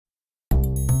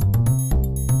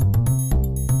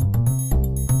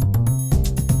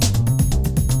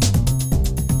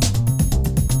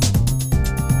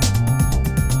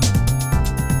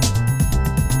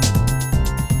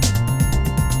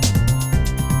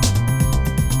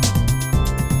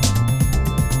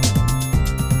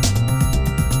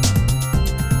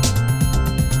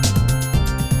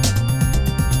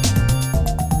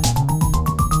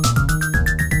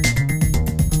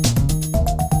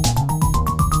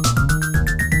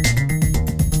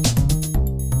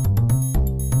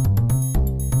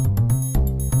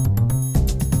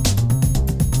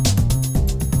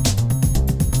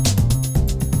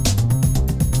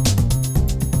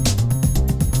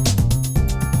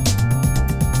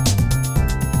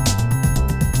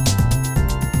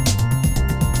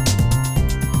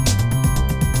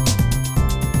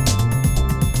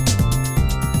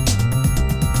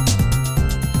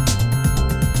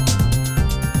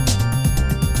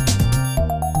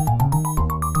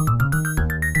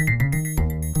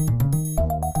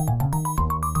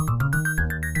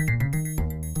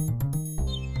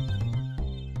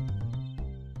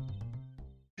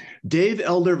Dave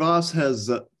Elder-Vass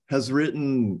has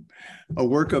written a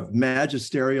work of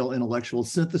magisterial intellectual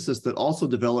synthesis that also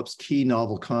develops key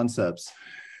novel concepts.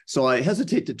 So I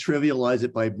hesitate to trivialize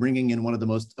it by bringing in one of the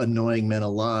most annoying men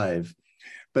alive.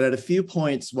 But at a few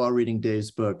points while reading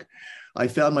Dave's book, I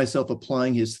found myself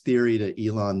applying his theory to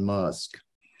Elon Musk.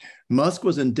 Musk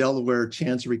was in Delaware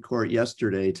Chancery Court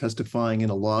yesterday testifying in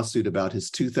a lawsuit about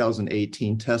his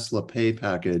 2018 Tesla pay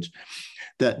package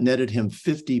that netted him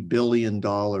 $50 billion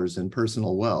in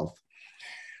personal wealth.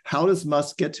 How does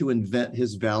Musk get to invent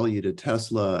his value to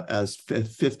Tesla as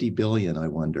 50 billion, I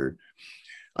wondered.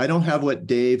 I don't have what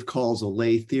Dave calls a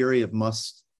lay theory of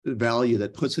Musk's value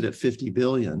that puts it at 50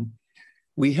 billion.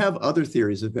 We have other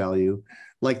theories of value,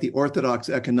 like the orthodox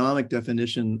economic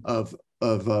definition of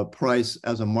price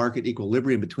as a market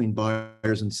equilibrium between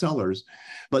buyers and sellers.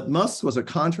 But Musk's was a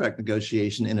contract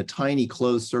negotiation in a tiny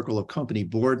closed circle of company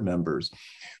board members.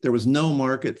 There was no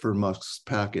market for Musk's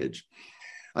package.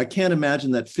 I can't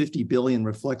imagine that 50 billion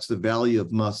reflects the value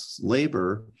of Musk's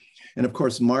labor. And of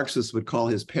course, Marxists would call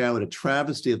his payout a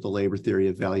travesty of the labor theory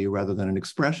of value rather than an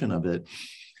expression of it.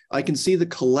 I can see the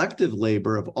collective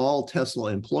labor of all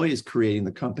Tesla employees creating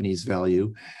the company's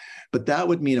value, but that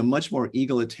would mean a much more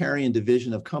egalitarian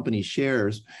division of company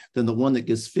shares than the one that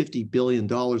gives $50 billion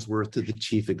worth to the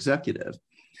chief executive.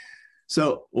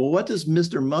 So, well, what does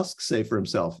Mr. Musk say for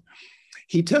himself?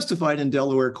 He testified in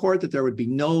Delaware court that there would be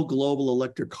no global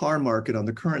electric car market on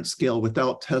the current scale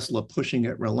without Tesla pushing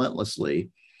it relentlessly.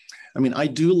 I mean, I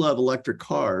do love electric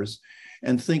cars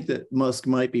and think that Musk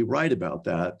might be right about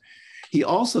that. He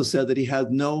also said that he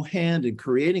had no hand in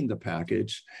creating the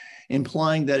package,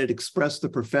 implying that it expressed the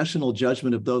professional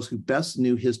judgment of those who best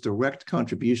knew his direct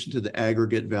contribution to the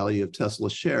aggregate value of Tesla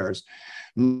shares.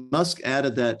 Musk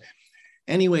added that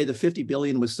anyway, the 50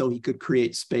 billion was so he could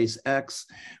create SpaceX,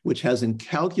 which has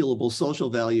incalculable social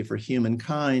value for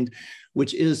humankind,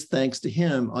 which is, thanks to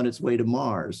him, on its way to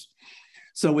Mars.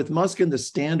 So with Musk and the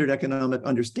standard economic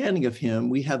understanding of him,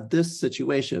 we have this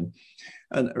situation.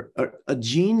 A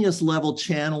genius level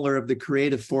channeler of the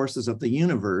creative forces of the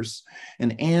universe,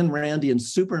 an Ayn Randian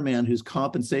Superman whose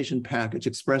compensation package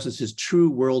expresses his true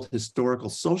world historical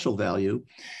social value,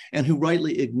 and who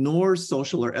rightly ignores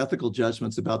social or ethical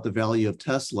judgments about the value of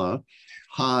Tesla,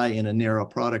 high in a narrow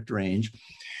product range,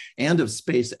 and of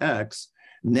SpaceX,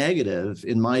 negative,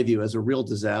 in my view, as a real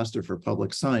disaster for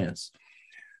public science.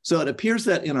 So it appears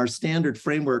that in our standard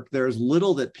framework, there's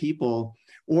little that people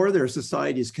or their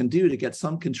societies can do to get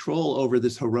some control over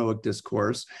this heroic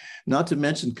discourse, not to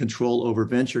mention control over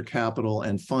venture capital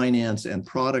and finance and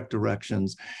product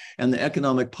directions, and the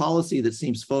economic policy that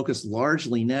seems focused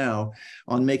largely now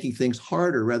on making things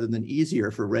harder rather than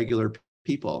easier for regular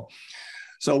people.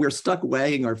 So we're stuck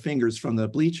wagging our fingers from the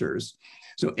bleachers.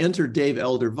 So enter Dave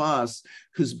Elder-Vass,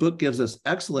 whose book gives us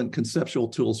excellent conceptual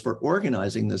tools for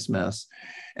organizing this mess,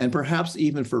 and perhaps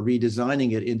even for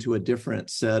redesigning it into a different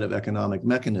set of economic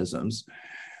mechanisms.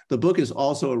 The book is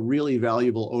also a really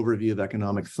valuable overview of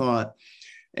economic thought,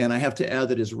 and I have to add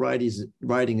that his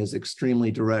writing is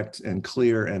extremely direct and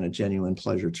clear and a genuine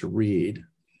pleasure to read.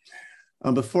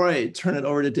 Before I turn it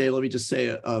over to Dave, let me just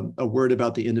say a word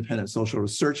about the Independent Social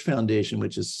Research Foundation,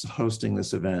 which is hosting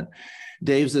this event.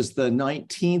 Dave's is the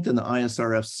 19th in the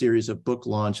ISRF series of book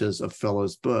launches of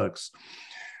Fellows Books.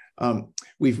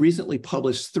 We've recently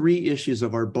published 3 issues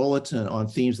of our bulletin on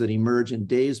themes that emerge in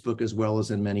Dave's book as well as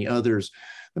in many others.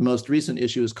 The most recent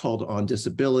issue is called On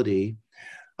Disability.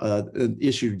 An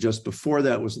issue just before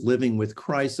that was Living with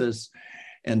Crisis,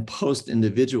 and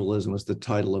Post-Individualism was the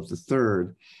title of the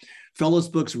third. Fellows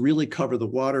books really cover the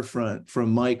waterfront,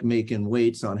 from Mike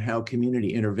Macon-Waits on how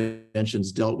community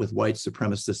interventions dealt with white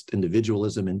supremacist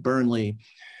individualism in Burnley,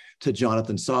 to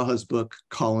Jonathan Saha's book,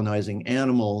 Colonizing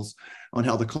Animals, on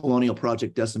how the colonial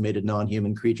project decimated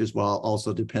non-human creatures while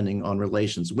also depending on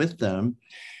relations with them,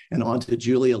 and on to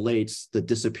Julia Late's The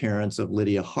Disappearance of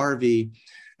Lydia Harvey,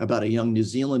 about a young New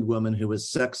Zealand woman who was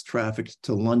sex trafficked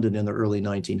to London in the early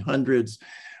 1900s,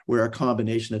 where a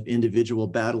combination of individual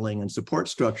battling and support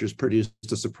structures produced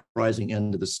a surprising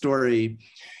end to the story.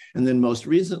 And then most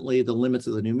recently, The Limits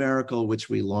of the Numerical, which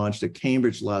we launched at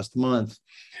Cambridge last month,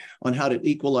 on how to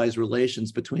equalize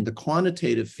relations between the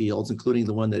quantitative fields, including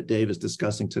the one that Dave is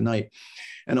discussing tonight,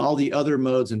 and all the other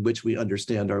modes in which we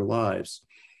understand our lives.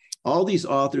 All these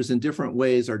authors in different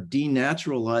ways are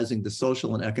denaturalizing the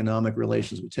social and economic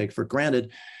relations we take for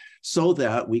granted so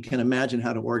that we can imagine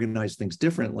how to organize things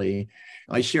differently.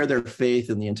 I share their faith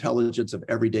in the intelligence of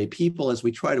everyday people as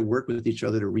we try to work with each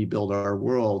other to rebuild our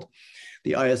world.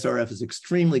 The ISRF is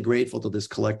extremely grateful to this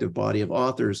collective body of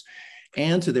authors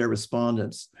and to their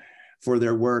respondents for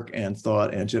their work and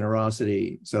thought and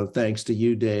generosity. So thanks to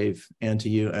you, Dave, and to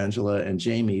you, Angela and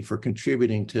Jamie, for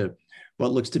contributing to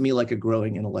what looks to me like a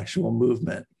growing intellectual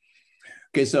movement.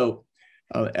 Okay, so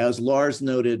as Lars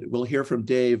noted, we'll hear from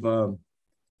Dave for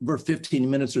 15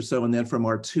 minutes or so, and then from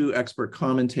our two expert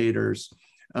commentators,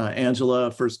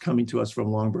 Angela, first coming to us from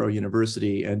Loughborough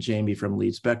University, and Jamie from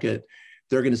Leeds Beckett.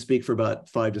 They're going to speak for about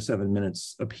 5 to 7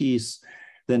 minutes apiece.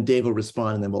 Then Dave will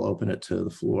respond, and then we'll open it to the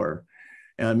floor.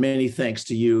 And many thanks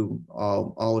to you,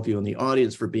 all of you in the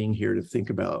audience, for being here to think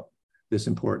about this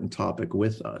important topic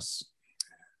with us.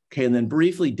 Okay, and then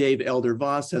briefly, Dave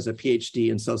Elder-Vass has a PhD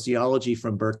in sociology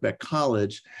from Birkbeck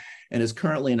College and is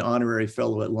currently an honorary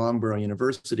fellow at Loughborough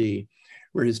University,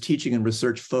 where his teaching and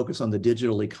research focus on the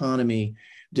digital economy,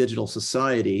 digital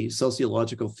society,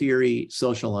 sociological theory,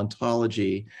 social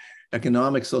ontology,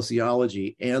 economic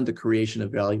sociology, and the creation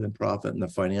of value and profit in the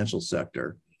financial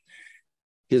sector.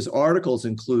 His articles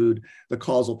include The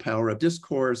Causal Power of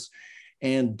Discourse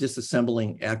and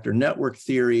Disassembling Actor Network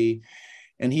Theory.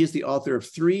 And he is the author of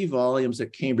 3 volumes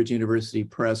at Cambridge University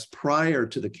Press prior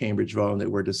to the Cambridge volume that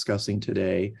we're discussing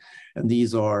today. And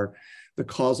these are The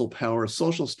Causal Power of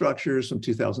Social Structures from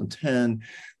 2010,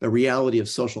 The Reality of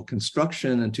Social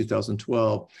Construction in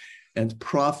 2012, and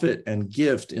Profit and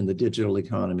Gift in the Digital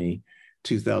Economy,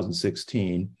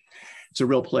 2016. It's a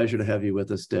real pleasure to have you with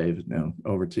us, Dave. Now,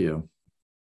 over to you.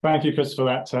 Thank you, Chris, for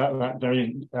that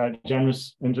very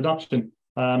generous introduction.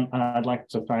 And I'd like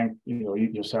to thank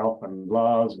yourself and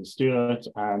Lars and Stuart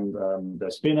and the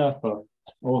Spinner for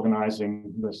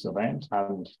organizing this event,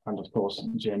 and of course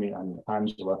Jamie and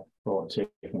Angela for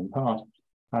taking part.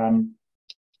 And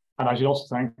I should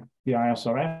also thank the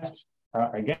ISRF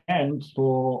again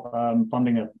for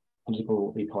funding a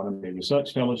political economy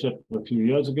research fellowship a few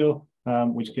years ago,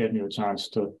 which gave me a chance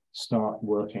to start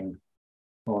working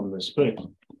on this book.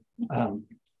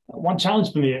 One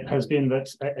challenge for me has been that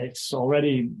it's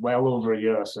already well over a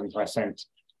year since I sent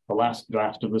the last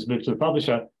draft of this book to the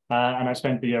publisher, and I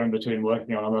spent the year in between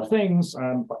working on other things,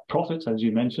 like profits, as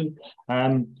you mentioned,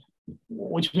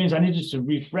 which means I needed to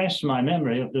refresh my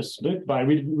memory of this book by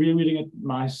rereading it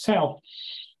myself.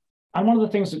 And one of the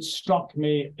things that struck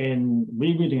me in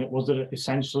rereading it was that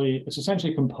it's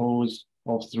essentially composed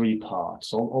of 3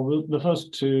 parts. Although the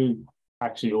first 2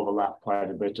 actually overlap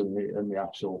quite a bit in the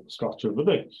actual structure of the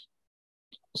book.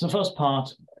 So the first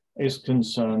part is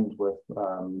concerned with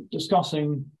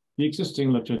discussing the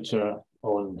existing literature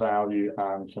on value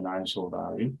and financial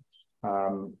value.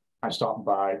 I start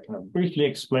by kind of briefly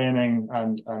explaining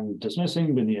and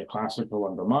dismissing the neoclassical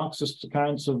and the Marxist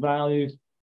accounts of value,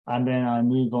 and then I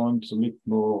move on to look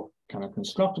more kind of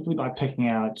constructively by picking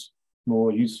out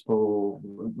more useful,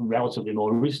 relatively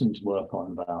more recent work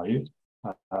on value,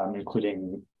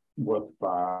 including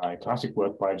classic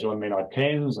work by John Maynard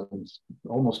Keynes, and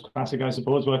almost classic, I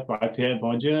suppose, work by Pierre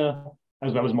Bourdieu,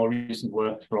 as well as more recent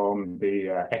work from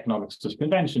the economics of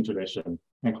convention tradition,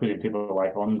 including people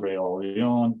like André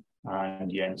Aurion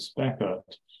and Jens Beckert.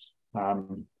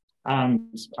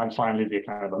 And finally, the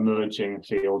kind of emerging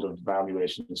field of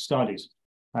valuation studies.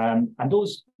 And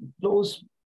those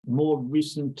more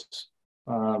recent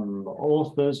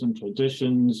authors and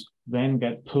traditions then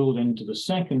get pulled into the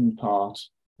second part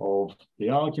of the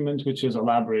argument, which is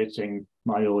elaborating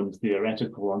my own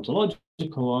theoretical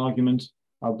ontological argument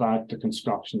about the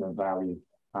construction of value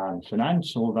and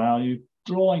financial value,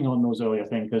 drawing on those earlier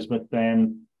thinkers, but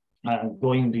then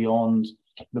going beyond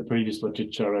the previous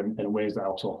literature in ways that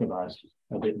I'll talk about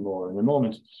a bit more in a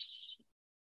moment.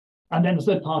 And then the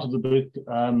third part of the book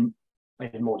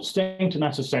is more distinct, and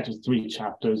that's a set of 3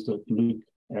 chapters that look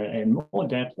in more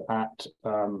depth at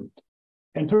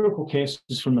empirical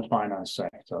cases from the finance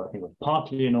sector,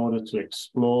 partly in order to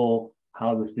explore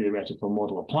how the theoretical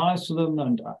model applies to them,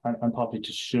 and partly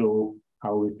to show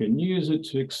how we can use it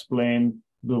to explain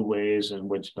the ways in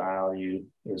which value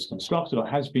is constructed or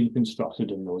has been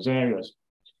constructed in those areas.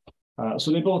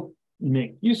 So they both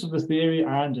make use of the theory,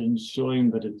 and in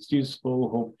showing that it's useful,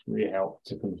 hopefully help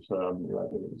to confirm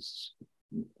whether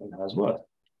it has worked.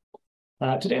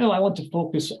 Today, though, I want to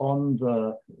focus on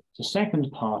the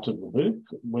second part of the book,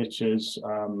 which is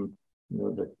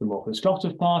the more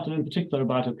constructive part, and in particular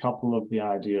about a couple of the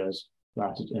ideas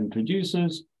that it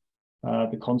introduces,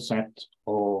 the concept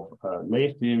of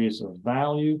lay theories of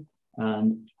value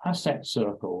and asset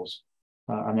circles.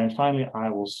 And then finally, I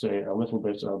will say a little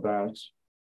bit about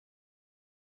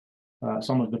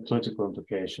some of the political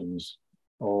implications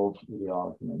of the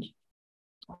argument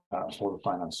for the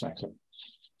finance sector.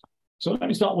 So let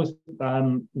me start with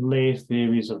lay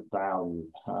theories of value,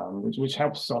 which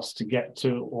helps us to get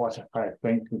to what I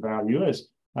think value is.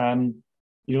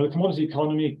 the commodity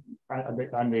economy and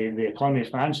the economy of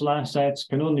financial assets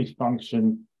can only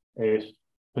function if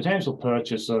potential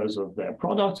purchasers of their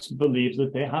products believe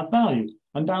that they have value.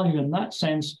 And value in that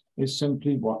sense is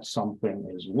simply what something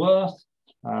is worth.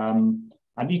 And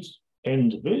each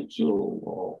individual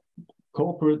or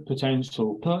corporate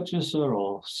potential purchaser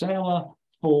or seller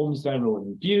forms their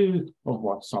own view of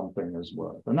what something is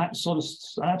worth. And that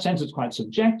in that sense, it's quite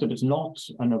subjective. It's not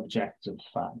an objective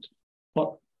fact.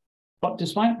 But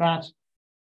despite that,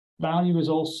 value is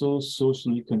also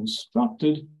socially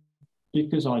constructed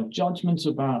because our judgments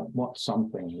about what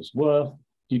something is worth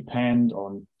depend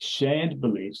on shared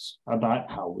beliefs about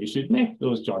how we should make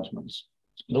those judgments.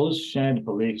 Those shared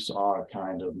beliefs are a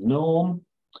kind of norm.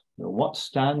 What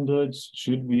standards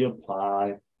should we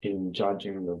apply in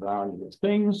judging the value of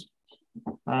things?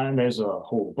 And there's a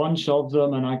whole bunch of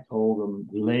them, and I call them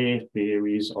lay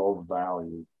theories of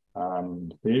value.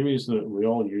 Theories that we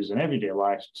all use in everyday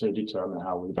life to determine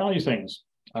how we value things.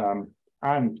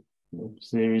 And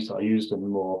theories are used in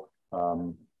more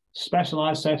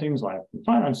specialized settings like the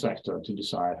finance sector to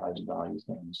decide how to value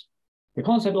things. The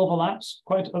concept overlaps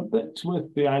quite a bit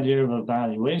with the idea of a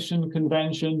valuation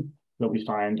convention that we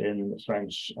find in the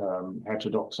French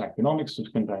heterodox economics of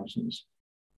conventions.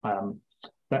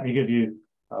 Let me give you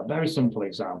a very simple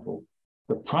example.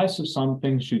 The price of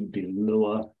something should be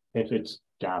lower if it's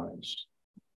damaged.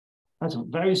 That's a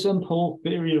very simple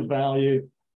theory of value,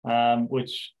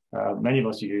 which many of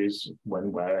us use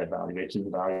when we're evaluating the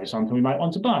value of something we might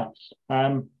want to buy.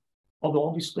 Although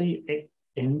obviously it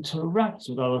interacts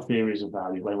with other theories of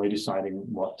value when we're deciding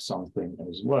what something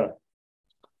is worth.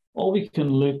 Or we can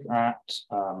look at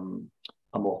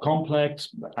a more complex,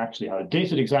 but actually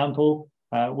outdated example,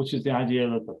 which is the idea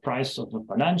that the price of a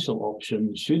financial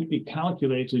option should be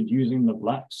calculated using the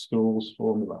Black-Scholes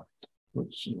formula,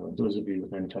 which those of you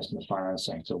with interest in the finance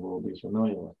sector will be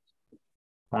familiar with.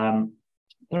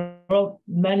 There are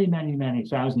many, many, many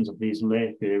thousands of these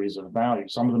lay theories of value.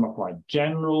 Some of them are quite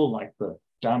general, like the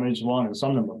damage one, and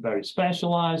some of them are very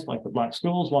specialized, like the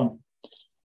Black-Scholes one.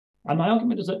 And my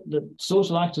argument is that the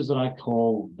social actors that I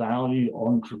call value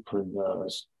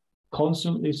entrepreneurs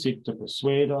constantly seek to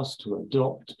persuade us to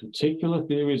adopt particular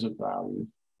theories of value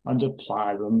and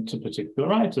apply them to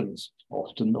particular items,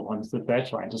 often the ones that they're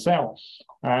trying to sell.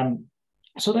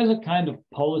 So there's a kind of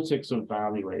politics of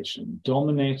valuation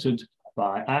dominated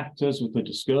by actors with the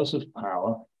discursive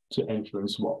power to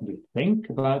influence what we think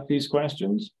about these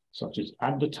questions, such as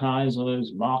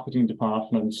advertisers, marketing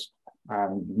departments,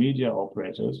 and media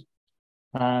operators.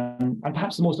 And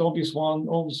perhaps the most obvious one,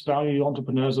 all these value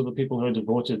entrepreneurs are the people who are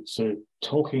devoted to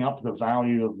talking up the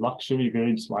value of luxury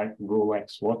goods like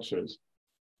Rolex watches.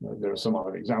 There are some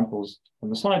other examples on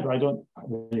the slide, but I don't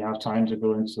really have time to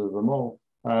go into them all.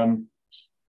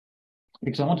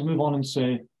 Because I want to move on and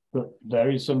say that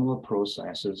very similar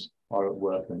processes are at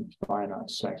work in the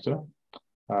finance sector,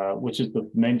 which is the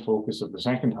main focus of the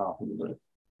second half of the book.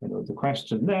 The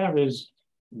question there is,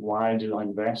 why do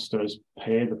investors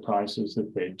pay the prices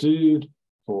that they do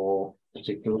for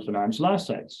particular financial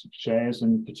assets, shares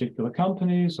in particular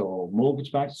companies, or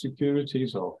mortgage-backed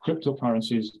securities, or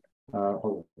cryptocurrencies,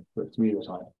 or the three that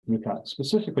I look at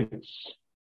specifically?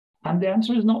 And the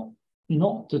answer is not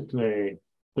that they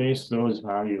base those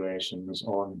valuations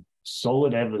on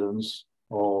solid evidence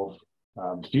of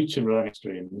future earning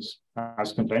streams,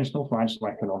 as conventional financial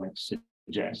economics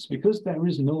suggests, because there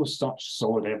is no such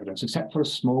solid evidence except for a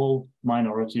small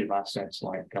minority of assets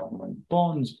like government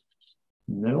bonds.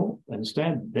 No,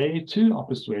 instead, they too are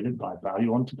persuaded by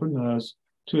value entrepreneurs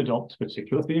to adopt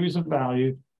particular theories of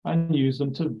value and use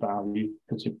them to value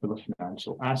particular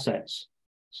financial assets.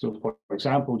 So, for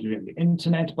example, during the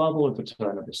internet bubble at the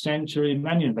turn of the century,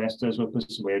 many investors were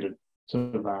persuaded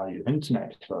to value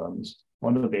internet firms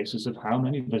on the basis of how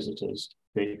many visitors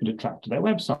they could attract to their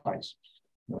websites.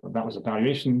 That was a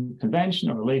valuation convention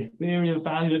or a lay theory of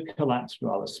value that collapsed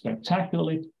rather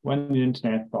spectacularly when the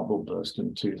internet bubble burst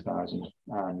in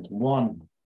 2001.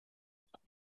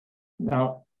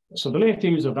 Now, so the lay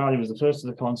theories of value was the first of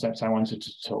the concepts I wanted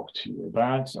to talk to you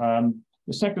about.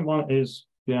 The second one is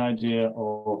the idea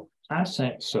of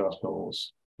asset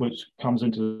circles, which comes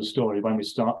into the story when we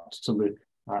start to look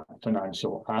at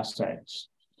financial assets.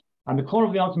 And the core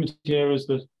of the argument here is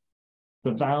that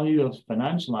the value of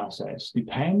financial assets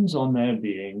depends on there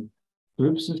being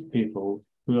groups of people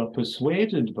who are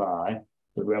persuaded by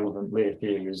the relevant lay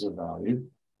theories of value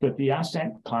that the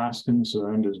asset class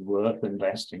concerned is worth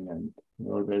investing in.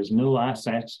 There's no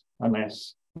asset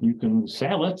unless you can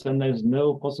sell it, and there's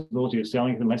no possibility of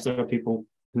selling it unless there are people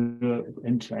who are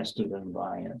interested in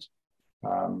buying it.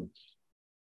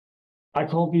 I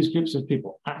call these groups of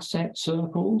people asset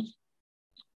circles,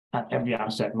 and every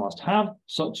asset must have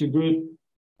such a group,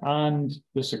 and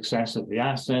the success of the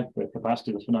asset, the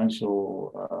capacity of the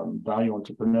financial value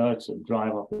entrepreneur to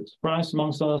drive up its price,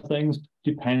 amongst other things,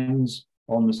 depends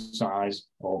on the size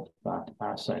of that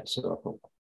asset circle.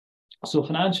 So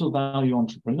financial value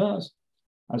entrepreneurs,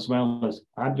 as well as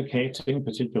advocating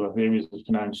particular areas of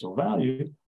financial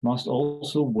value, must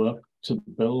also work to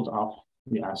build up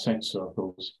the asset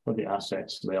circles for the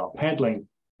assets they are peddling.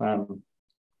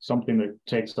 Something that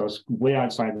takes us way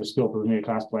outside the scope of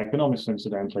neoclassical economics,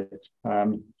 incidentally.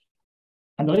 And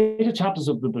the later chapters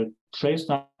of the book trace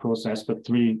that process for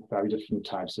three very different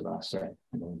types of asset.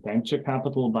 Venture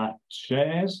capital-backed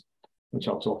shares, which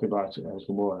I'll talk about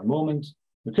for more in a moment,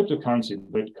 the cryptocurrency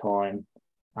Bitcoin,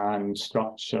 and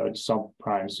structured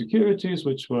subprime securities,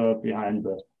 which were behind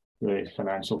the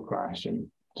financial crash in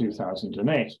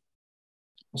 2008.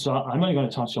 So I'm only going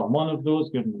to touch on one of those,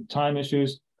 given the time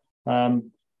issues.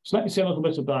 So let me say a little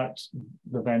bit about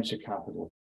the venture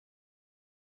capital.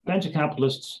 Venture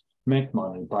capitalists make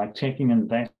money by taking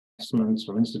investments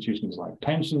from institutions like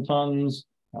pension funds,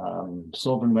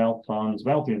 sovereign wealth funds,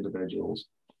 wealthy individuals,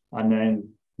 and then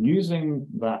using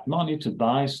that money to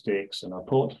buy stakes in a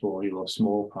portfolio of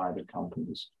small private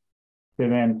companies. They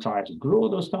then try to grow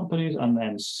those companies and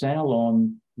then sell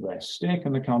on their stake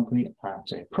in the company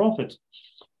at a profit.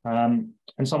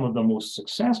 In some of the most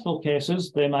successful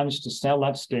cases, they managed to sell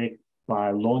that stake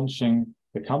by launching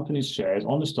the company's shares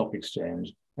on the stock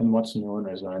exchange in what's known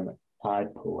as an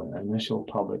IPO, an initial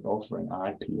public offering,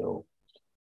 IPO.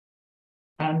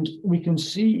 And we can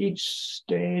see each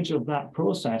stage of that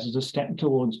process as a step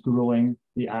towards growing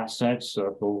the asset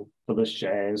circle for the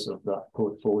shares of that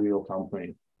portfolio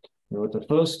company. At the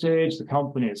first stage, the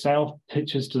company itself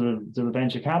pitches to the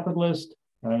venture capitalist,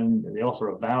 and they offer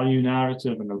a value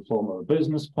narrative in the form of a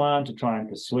business plan to try and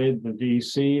persuade the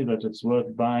VC that it's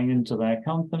worth buying into their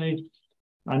company.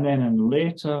 And then in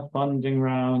later funding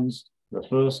rounds, the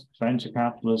first venture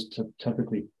capitalist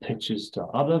typically pitches to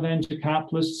other venture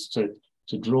capitalists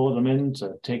to draw them in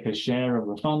to take a share of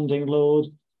the funding load.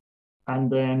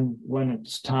 And then when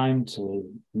it's time to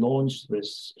launch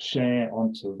this share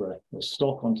onto the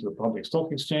stock, onto the public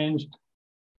stock exchange,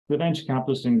 the venture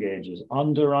capitalist engages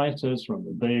underwriters from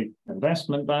the big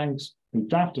investment banks who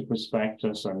draft a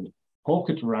prospectus and hawk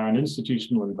it around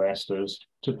institutional investors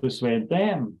to persuade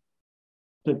them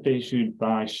that they should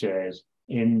buy shares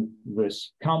in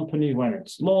this company when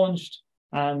it's launched.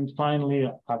 And finally,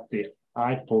 at the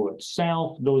IPO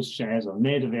itself, those shares are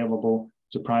made available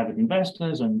to private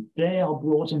investors, and they are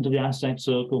brought into the asset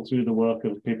circle through the work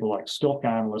of people like stock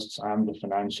analysts and the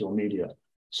financial media.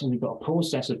 So we've got a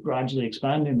process of gradually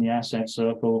expanding the asset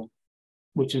circle,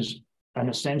 which is an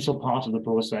essential part of the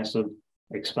process of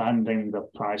expanding the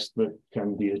price that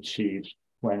can be achieved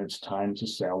when it's time to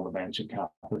sell the venture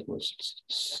capitalist's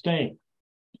stake.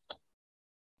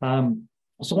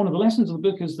 So one of the lessons of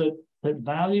the book is that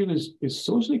value is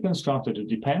socially constructed. It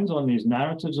depends on these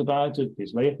narratives about it,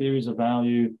 these lay theories of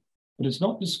value, but it's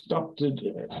not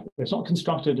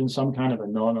constructed in some kind of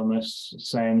anonymous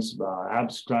sense by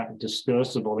abstract,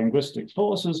 discursive, or linguistic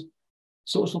forces.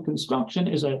 Social construction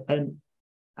is an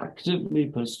actively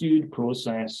pursued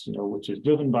process, which is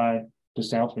driven by the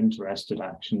self-interested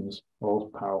actions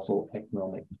of powerful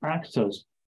economic actors.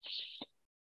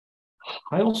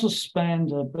 I also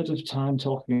spend a bit of time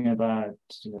talking about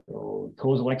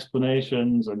causal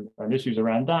explanations and issues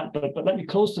around that, but let me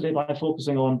close today by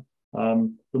focusing on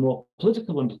the more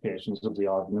political implications of the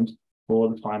argument for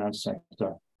the finance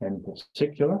sector in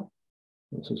particular.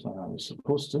 This is what I was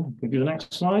supposed to give you the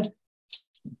next slide.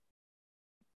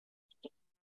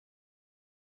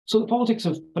 So the politics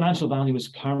of financial value is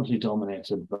currently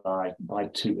dominated by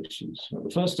two issues.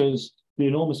 The first is the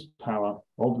enormous power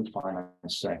of the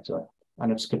finance sector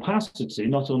and its capacity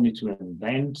not only to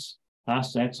invent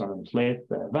assets and inflate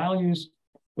their values,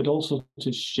 but also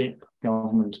to shape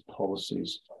government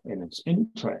policies in its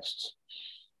interests.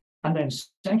 And then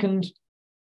second,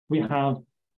 we have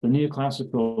the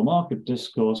neoclassical market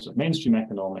discourse of mainstream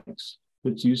economics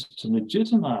that's used to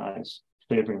legitimize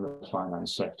favoring the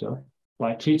finance sector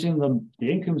by treating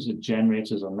the incomes it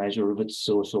generates as a measure of its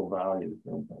social value,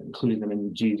 including them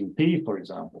in GDP, for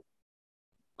example.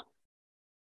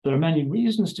 There are many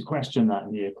reasons to question that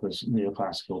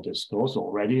neoclassical discourse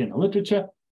already in the literature,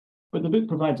 but the book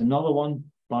provides another one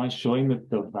by showing that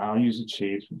the values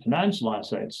achieved from financial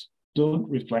assets don't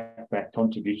reflect their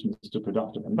contributions to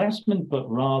productive investment, but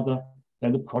rather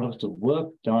they're the product of work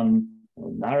done,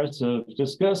 narrative,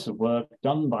 discursive work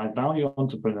done by value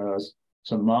entrepreneurs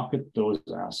to market those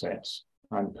assets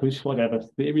and push whatever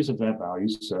theories of their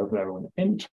values serve their own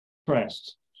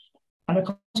interests. And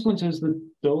the consequence is that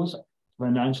those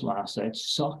financial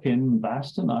assets suck in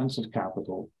vast amounts of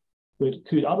capital that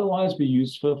could otherwise be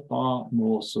used for far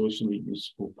more socially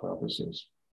useful purposes.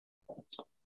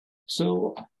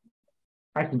 So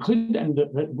I conclude then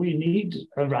that we need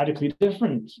a radically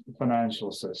different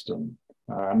financial system,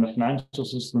 a financial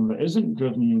system that isn't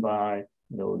driven by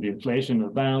the inflation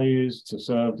of values to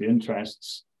serve the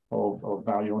interests of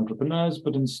value entrepreneurs,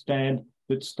 but instead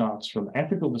that starts from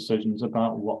ethical decisions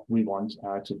about what we want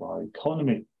out of our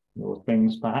economy.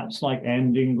 Things perhaps like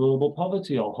ending global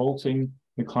poverty or halting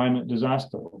the climate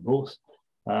disaster, or both.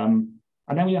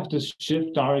 And then we have to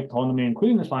shift our economy,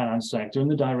 including the finance sector, in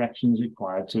the directions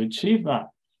required to achieve that.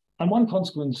 And one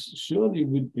consequence surely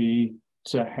would be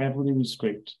to heavily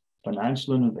restrict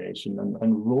financial innovation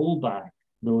and roll back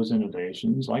those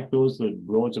innovations, like those that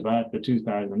brought about the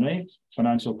 2008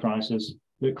 financial crisis,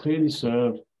 that clearly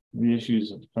serve the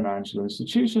issues of financial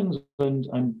institutions and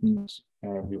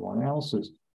everyone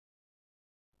else's.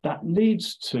 That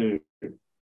leads to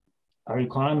a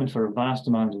requirement for a vast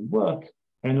amount of work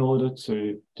in order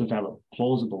to develop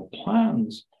plausible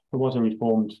plans for what a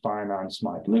reformed finance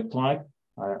might look like,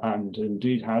 and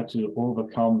indeed how to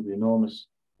overcome the enormous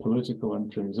political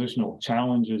and transitional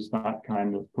challenges that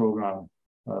kind of program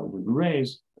would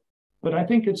raise. But I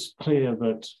think it's clear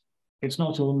that it's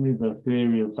not only the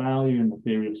theory of value and the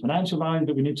theory of financial value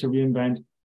that we need to reinvent.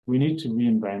 We need to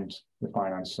reinvent the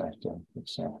finance sector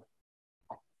itself.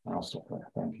 I'll stop there.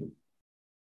 Thank you.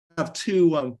 I have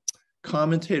two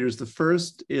commentators. The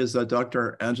first is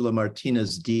Dr. Angela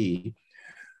Martinez-D,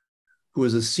 who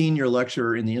is a senior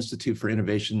lecturer in the Institute for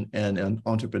Innovation and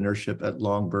Entrepreneurship at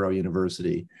Loughborough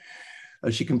University.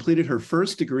 She completed her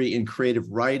first degree in creative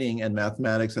writing and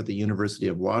mathematics at the University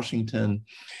of Washington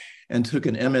and took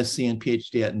an MSc and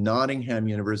PhD at Nottingham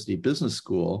University Business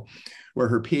School, where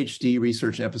her PhD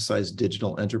research emphasized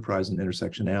digital enterprise and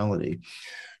intersectionality.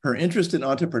 Her interest in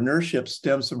entrepreneurship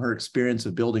stems from her experience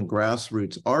of building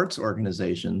grassroots arts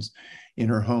organizations in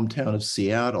her hometown of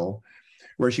Seattle,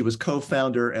 where she was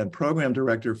co-founder and program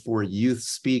director for Youth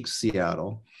Speaks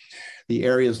Seattle, the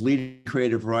area's leading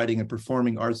creative writing and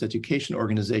performing arts education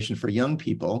organization for young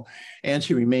people, and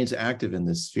she remains active in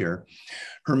this sphere.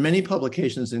 Her many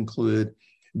publications include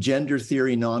Gender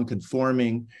Theory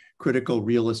Nonconforming, Critical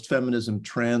Realist Feminism,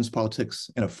 Trans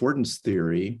Politics and Affordance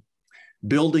Theory,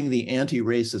 Building the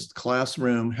Anti-Racist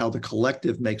Classroom, How the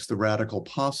Collective Makes the Radical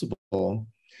Possible,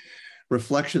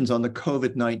 Reflections on the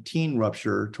COVID-19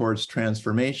 Rupture Towards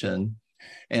Transformation,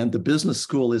 and The Business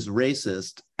School is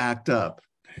Racist, Act Up.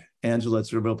 Angela,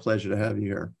 it's a real pleasure to have you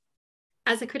here.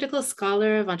 As a critical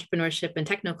scholar of entrepreneurship and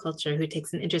technoculture who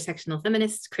takes an intersectional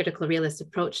feminist, critical realist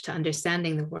approach to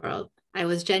understanding the world, I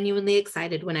was genuinely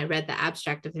excited when I read the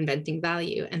abstract of Inventing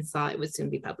Value and saw it would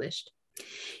soon be published.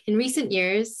 In recent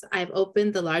years, I've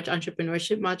opened the large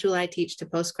entrepreneurship module I teach to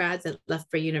postgrads at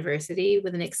Loughborough University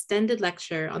with an extended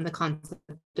lecture on the concept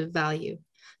of value,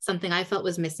 something I felt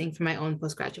was missing from my own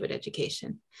postgraduate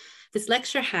education. This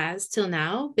lecture has, till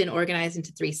now, been organized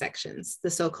into 3 sections: the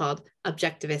so-called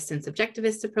objectivist and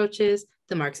subjectivist approaches,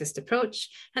 the Marxist approach,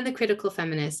 and the critical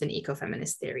feminist and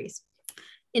ecofeminist theories.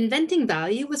 Inventing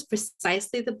Value was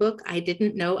precisely the book I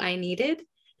didn't know I needed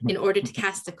in order to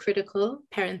cast a critical,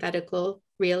 parenthetical,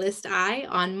 realist eye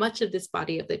on much of this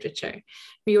body of literature,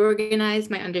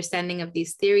 reorganize my understanding of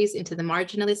these theories into the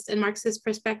marginalist and Marxist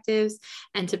perspectives,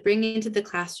 and to bring into the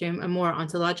classroom a more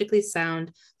ontologically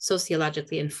sound,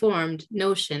 sociologically informed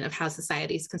notion of how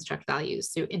societies construct values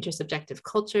through intersubjective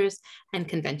cultures and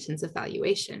conventions of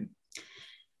valuation.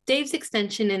 Dave's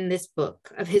extension in this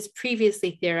book of his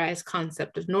previously theorized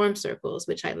concept of norm circles,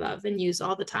 which I love and use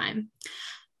all the time,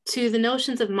 to the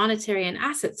notions of monetary and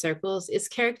asset circles is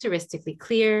characteristically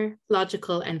clear,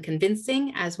 logical, and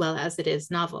convincing, as well as it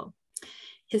is novel.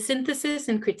 His synthesis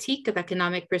and critique of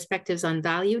economic perspectives on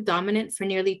value, dominant for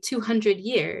nearly 200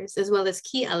 years, as well as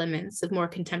key elements of more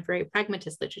contemporary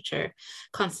pragmatist literature,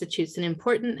 constitutes an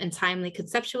important and timely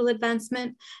conceptual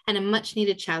advancement and a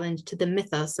much-needed challenge to the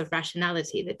mythos of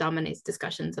rationality that dominates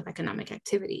discussions of economic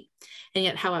activity. And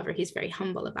yet, however, he's very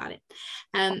humble about it.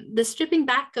 The stripping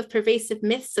back of pervasive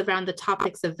myths around the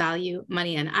topics of value,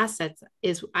 money, and assets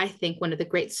is, I think, one of the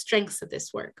great strengths of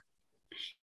this work.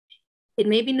 It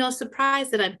may be no surprise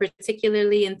that I'm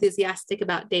particularly enthusiastic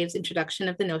about Dave's introduction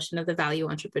of the notion of the value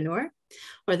entrepreneur,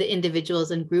 or the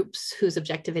individuals and groups whose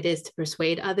objective it is to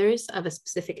persuade others of a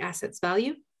specific asset's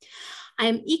value. I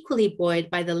am equally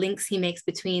buoyed by the links he makes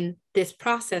between this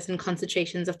process and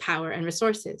concentrations of power and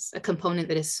resources, a component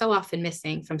that is so often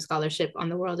missing from scholarship on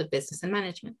the world of business and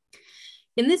management.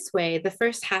 In this way, the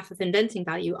first half of Inventing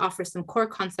Value offers some core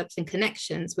concepts and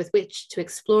connections with which to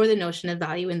explore the notion of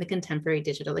value in the contemporary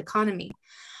digital economy.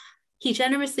 He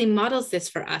generously models this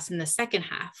for us in the second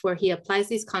half, where he applies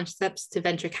these concepts to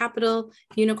venture capital,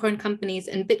 unicorn companies,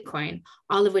 and Bitcoin,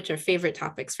 all of which are favorite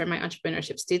topics for my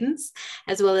entrepreneurship students,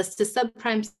 as well as to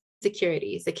subprime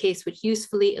securities, a case which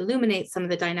usefully illuminates some of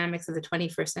the dynamics of the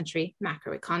 21st century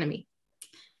macroeconomy.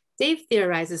 Dave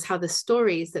theorizes how the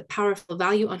stories that powerful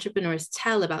value entrepreneurs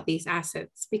tell about these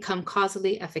assets become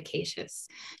causally efficacious,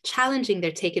 challenging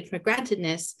their taken for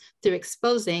grantedness through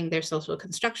exposing their social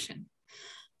construction.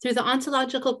 Through the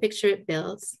ontological picture it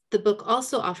builds, the book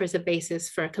also offers a basis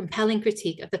for a compelling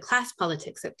critique of the class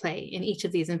politics at play in each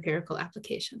of these empirical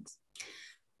applications.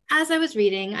 As I was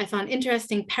reading, I found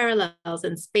interesting parallels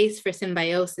and space for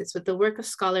symbiosis with the work of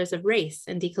scholars of race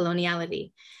and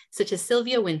decoloniality, such as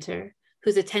Sylvia Wynter,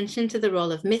 whose attention to the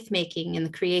role of myth-making in the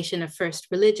creation of first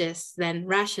religious, then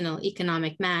rational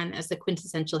economic man as the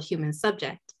quintessential human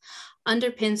subject,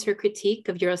 underpins her critique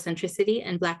of Eurocentricity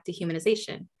and Black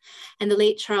dehumanization, and the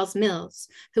late Charles Mills,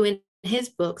 who in his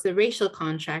book, The Racial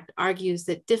Contract, argues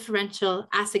that differential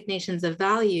assignations of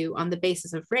value on the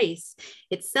basis of race,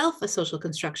 itself a social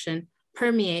construction,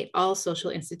 permeate all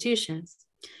social institutions.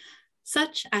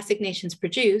 Such assignations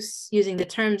produce, using the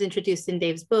terms introduced in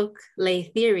Dave's book, lay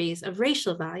theories of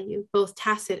racial value, both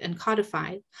tacit and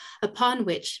codified, upon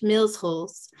which Mills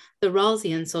holds the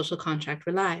Rawlsian social contract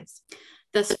relies.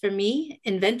 Thus, for me,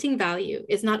 Inventing Value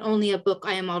is not only a book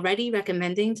I am already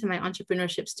recommending to my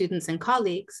entrepreneurship students and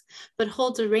colleagues, but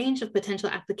holds a range of potential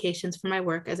applications for my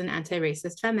work as an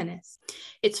anti-racist feminist.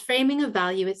 Its framing of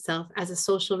value itself as a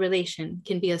social relation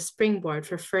can be a springboard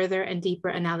for further and deeper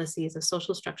analyses of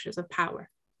social structures of power.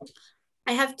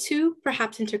 I have two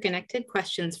perhaps interconnected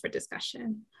questions for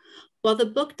discussion. While the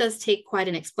book does take quite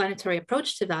an explanatory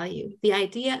approach to value, the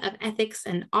idea of ethics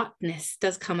and oughtness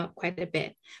does come up quite a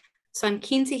bit. So I'm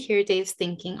keen to hear Dave's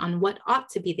thinking on what ought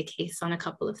to be the case on a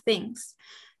couple of things.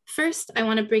 First, I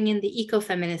want to bring in the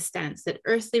ecofeminist stance that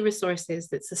earthly resources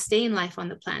that sustain life on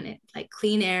the planet, like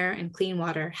clean air and clean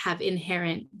water, have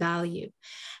inherent value,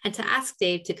 and to ask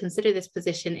Dave to consider this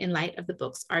position in light of the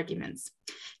book's arguments.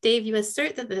 Dave, you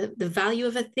assert that the value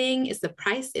of a thing is the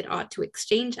price it ought to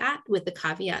exchange at, with the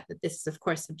caveat that this is, of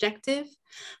course, subjective.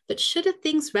 But should a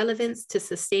thing's relevance to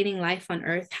sustaining life on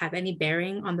Earth have any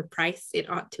bearing on the price it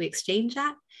ought to exchange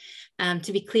at?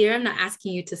 To be clear, I'm not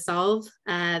asking you to solve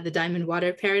the diamond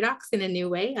water paradox in a new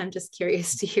way. I'm just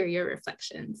curious to hear your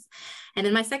reflections. And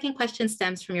then my second question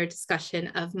stems from your discussion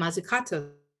of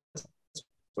Mazzucato's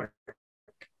work.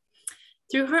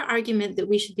 Through her argument that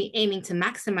we should be aiming to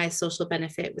maximize social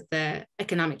benefit with the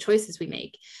economic choices we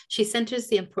make, she centers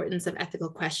the importance of ethical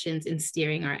questions in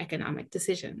steering our economic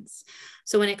decisions.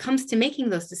 So when it comes to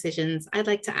making those decisions, I'd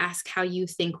like to ask how you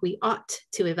think we ought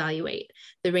to evaluate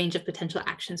the range of potential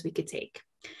actions we could take.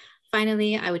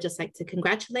 Finally, I would just like to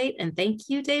congratulate and thank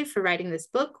you, Dave, for writing this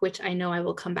book, which I know I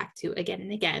will come back to again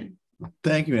and again.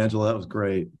 Thank you, Angela. That was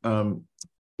great.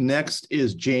 Next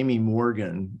is Jamie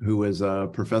Morgan, who is a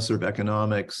professor of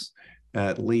economics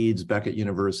at Leeds Beckett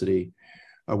University,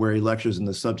 where he lectures in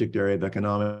the subject area of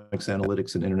economics,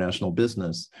 analytics, and international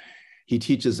business. He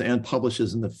teaches and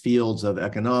publishes in the fields of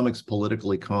economics,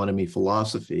 political economy,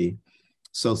 philosophy,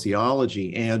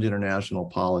 sociology, and international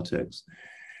politics.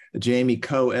 Jamie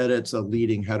co-edits a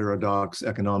leading heterodox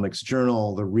economics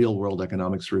journal, the Real World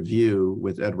Economics Review,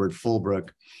 with Edward Fulbrook,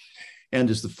 and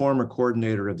is the former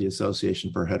coordinator of the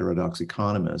Association for Heterodox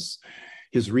Economists.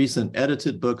 His recent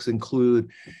edited books include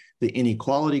The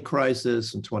Inequality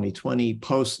Crisis in 2020,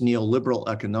 Post-Neoliberal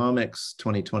Economics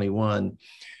 2021,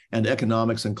 and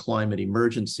Economics and Climate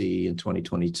Emergency in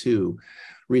 2022.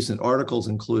 Recent articles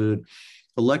include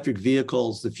Electric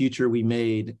Vehicles, the Future We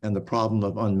Made and the Problem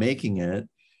of Unmaking It,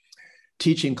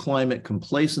 Teaching Climate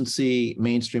Complacency,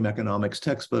 Mainstream Economics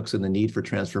Textbooks and the Need for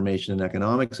Transformation in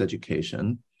Economics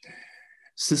Education,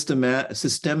 Systemic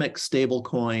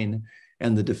Stablecoin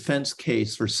and the Defense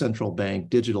Case for Central Bank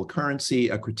Digital Currency,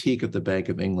 a critique of the Bank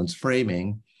of England's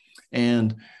framing,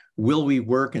 and Will We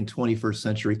Work in 21st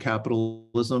Century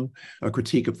Capitalism, a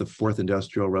critique of the Fourth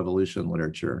Industrial Revolution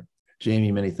literature.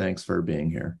 Jamie, many thanks for being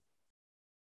here.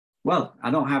 Well, I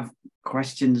don't have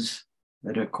questions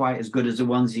that are quite as good as the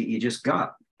ones that you just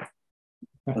got,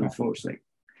 unfortunately.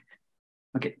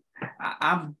 Okay,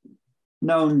 I've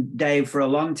known Dave for a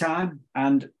long time,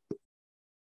 and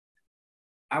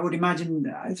I would imagine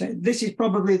this is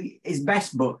probably his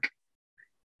best book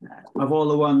of all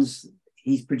the ones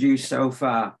he's produced so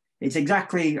far. It's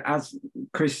exactly as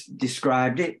Chris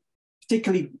described it,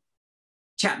 particularly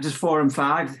chapters 4 and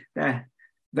 5. They're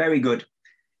very good.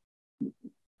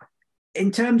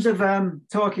 in terms of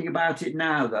talking about it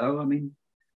now, though, I mean,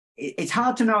 it's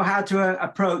hard to know how to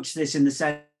approach this in the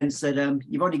sense that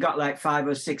you've only got like 5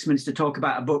 or 6 minutes to talk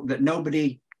about a book that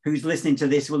nobody who's listening to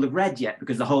this will have read yet,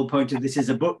 because the whole point of this is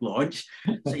a book launch.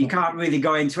 So you can't really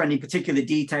go into any particular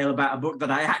detail about a book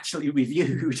that I actually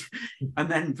reviewed and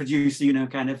then produce, you know,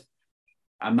 kind of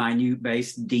a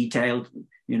minute-based, detailed,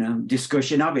 you know,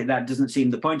 discussion of it. That doesn't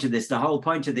seem the point of this. The whole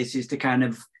point of this is to kind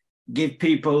of give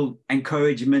people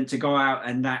encouragement to go out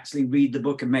and actually read the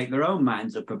book and make their own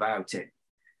minds up about it.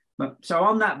 But so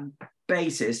on that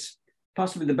basis,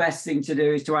 possibly the best thing to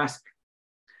do is to ask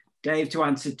Dave to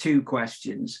answer 2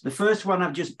 questions. The first one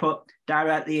I've just put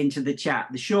directly into the chat.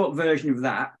 The short version of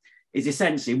that is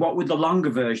essentially, what would the longer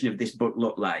version of this book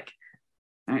look like?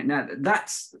 Right, now, that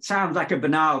sounds like a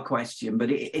banal question, but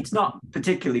it's not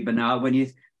particularly banal when you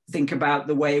think about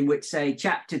the way in which, say,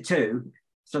 chapter 2,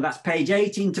 so that's page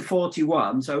 18 to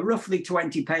 41, so roughly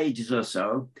 20 pages or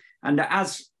so. And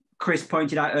as Chris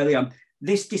pointed out earlier,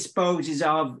 this disposes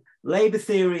of labour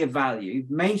theory of value,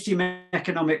 mainstream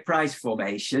economic price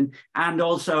formation, and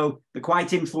also the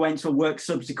quite influential work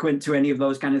subsequent to any of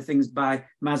those kind of things by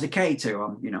Mazzucato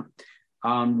on, you know,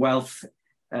 on wealth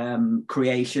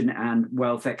creation and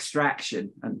wealth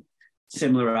extraction and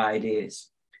similar ideas.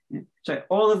 So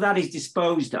all of that is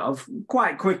disposed of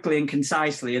quite quickly and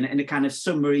concisely in a kind of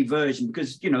summary version,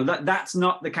 because, you know, that's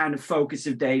not the kind of focus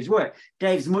of Dave's work.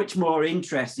 Dave's much more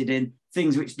interested in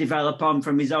things which develop on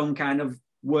from his own kind of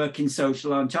work in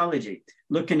social ontology,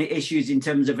 looking at issues in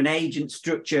terms of an agent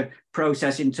structure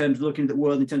process, in terms of looking at the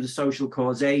world in terms of social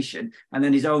causation, and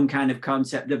then his own kind of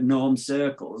concept of norm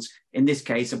circles, in this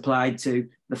case applied to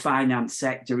the finance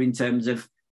sector in terms of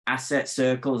asset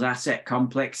circles, asset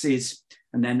complexes,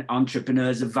 and then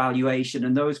entrepreneurs of valuation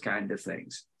and those kind of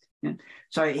things. Yeah.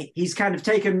 So he's kind of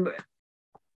taken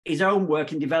his own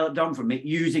work and developed on from it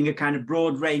using a kind of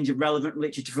broad range of relevant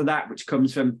literature for that, which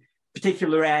comes from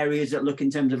particular areas that look in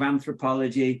terms of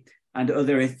anthropology and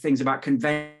other things about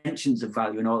conventions of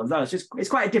value and all of those. It's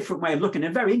quite a different way of looking, a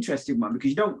very interesting one, because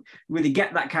you don't really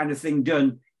get that kind of thing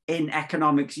done in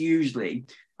economics usually.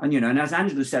 And, you know, and as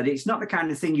Angela said, it's not the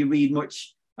kind of thing you read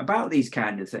much about these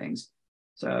kind of things.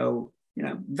 So, you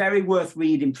know, very worth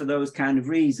reading for those kind of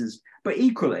reasons. But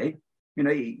equally, you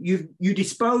know, you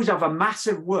dispose of a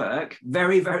massive work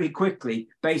very, very quickly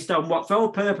based on what, for all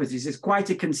purposes, is quite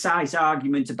a concise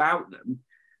argument about them.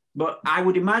 But I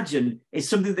would imagine it's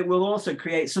something that will also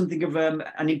create something of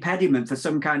an impediment for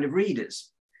some kind of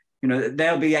readers. You know,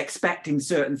 they'll be expecting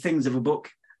certain things of a book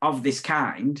of this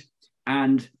kind,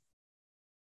 and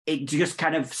it just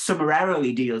kind of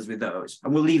summarily deals with those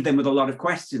and will leave them with a lot of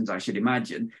questions, I should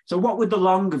imagine. So what would the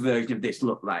longer version of this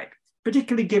look like?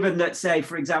 Particularly given that, say,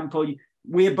 for example,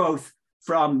 we're both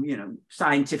from, you know,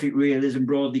 scientific realism,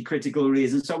 broadly critical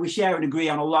realism, so we share and agree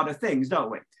on a lot of things,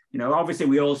 don't we? You know, obviously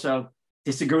we also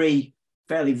disagree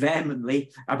fairly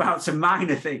vehemently about some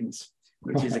minor things,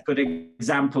 which is a good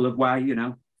example of why, you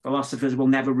know, philosophers will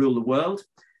never rule the world,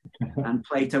 and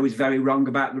Plato is very wrong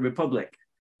about the Republic.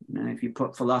 You know, if you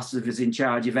put philosophers in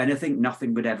charge of anything,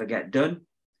 nothing would ever get done.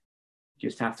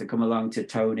 Just have to come along to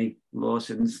Tony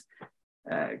Lawson's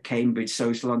Cambridge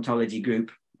social ontology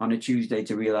group on a Tuesday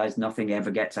to realize nothing ever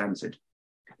gets answered,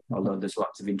 although there's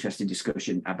lots of interesting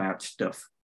discussion about stuff.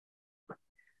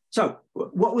 So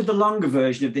what was the longer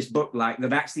version of this book like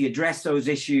that actually addressed those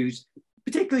issues,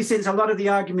 particularly since a lot of the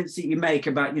arguments that you make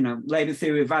about, you know, labour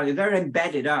theory of value, they're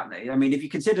embedded, aren't they? I mean, if you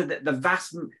consider that the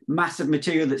vast massive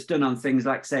material that's done on things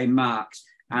like, say, Marx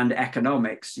and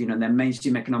economics, you know, then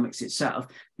mainstream economics itself,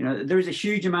 you know, there is a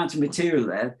huge amount of material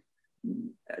there,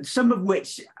 some of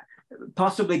which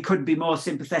possibly could be more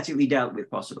sympathetically dealt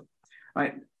with, possible.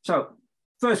 Right. So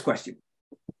first question.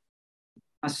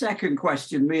 A second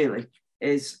question really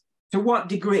is, to what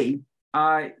degree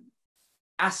are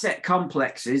asset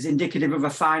complexes indicative of a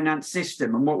finance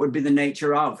system, and what would be the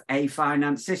nature of a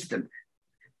finance system?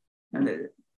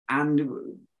 And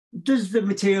does the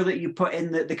material that you put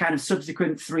in the kind of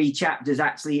subsequent 3 chapters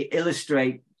actually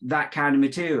illustrate that kind of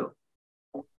material?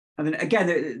 And then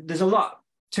again, there's a lot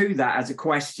to that as a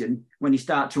question when you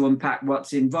start to unpack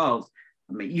what's involved.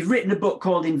 I mean, you've written a book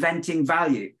called Reinventing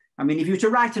Value. I mean, if you were to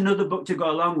write another book to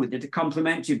go along with it, a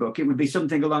complementary book, it would be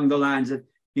something along the lines of,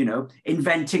 you know,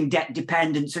 inventing debt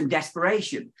dependence and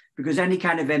desperation, because any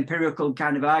kind of empirical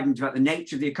kind of argument about the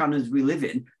nature of the economies we live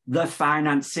in, the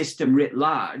finance system writ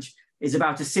large, is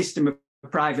about a system of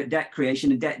private debt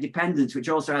creation and debt dependence, which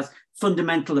also has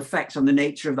fundamental effects on the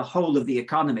nature of the whole of the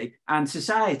economy and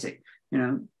society, you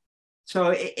know.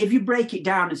 So if you break it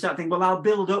down and start thinking, well, I'll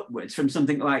build upwards from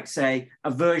something like, say,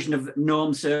 a version of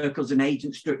norm circles and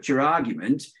agent structure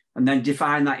argument, and then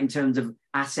define that in terms of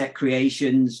asset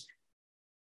creations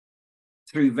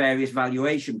through various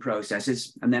valuation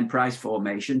processes, and then price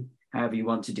formation, however you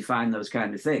want to define those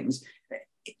kind of things.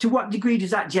 To what degree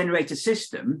does that generate a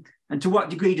system? And to what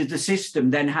degree does the system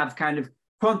then have kind of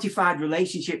quantified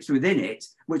relationships within it,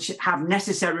 which have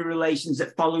necessary relations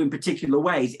that follow in particular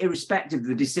ways, irrespective of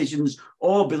the decisions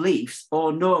or beliefs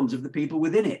or norms of the people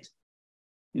within it?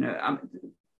 You know,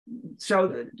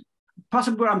 so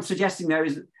possibly what I'm suggesting there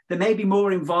is there may be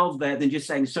more involved there than just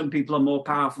saying some people are more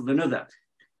powerful than others.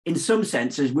 In some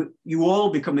senses, you all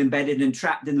become embedded and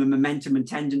trapped in the momentum and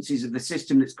tendencies of the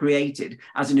system that's created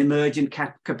as an emergent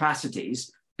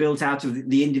capacities built out of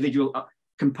the individual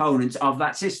components of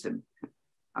that system.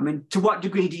 I mean, to what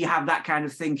degree do you have that kind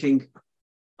of thinking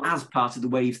as part of the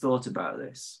way you've thought about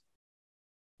this?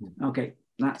 Okay,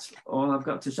 that's all I've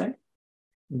got to say.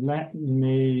 Let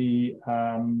me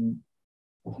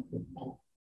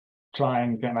try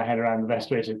and get my head around the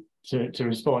best way to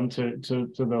respond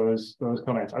to those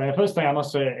comments. I mean, the first thing I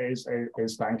must say is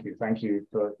thank you. Thank you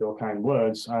for your kind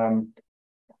words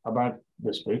about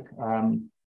this book.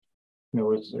 You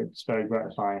know, it's very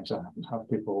gratifying to have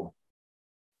people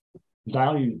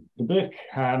value the book,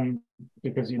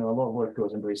 because, you know, a lot of work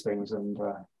goes into these things, and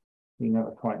we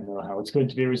never quite know how it's going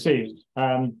to be received.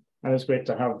 And it's great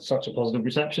to have such a positive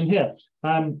reception here.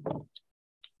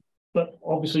 But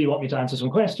obviously you want me to answer some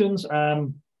questions.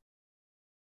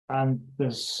 And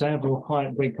there's several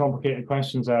quite big, complicated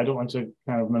questions there. I don't want to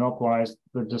kind of monopolize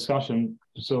the discussion,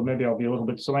 so maybe I'll be a little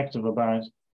bit selective about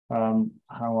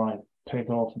how I pick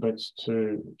off bits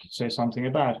to say something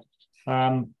about.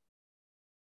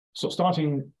 So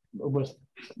starting with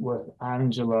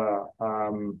Angela, I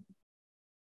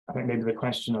think maybe the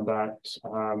question about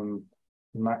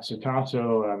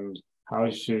Matsukato and how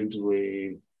should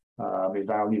we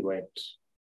evaluate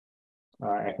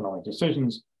economic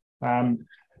decisions. And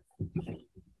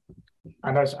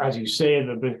as you say,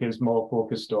 the book is more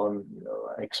focused on, you know,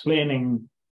 explaining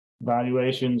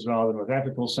valuations rather than with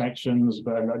ethical sections.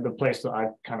 But the place that I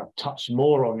kind of touch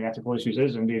more on the ethical issues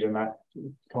is indeed in that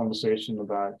conversation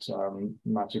about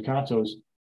Matsukato's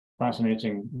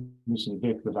fascinating recent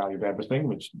book, The Value of Everything,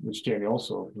 which Jamie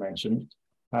also mentioned.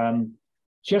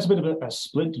 She has a bit of a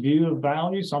split view of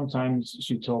value. Sometimes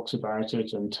she talks about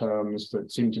it in terms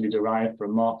that seem to be derived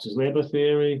from Marx's labor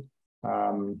theory.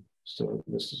 So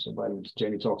this is when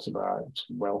Jamie talks about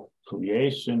wealth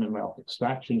creation and wealth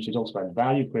extraction. She talks about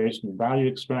value creation and value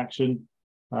extraction.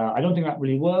 I don't think that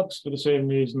really works for the same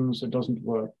reasons it doesn't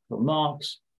work for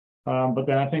Marx. But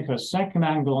then I think her second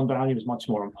angle on value is much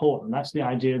more important. That's the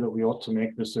idea that we ought to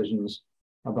make decisions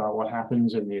about what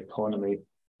happens in the economy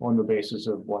on the basis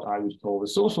of what I would call the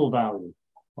social value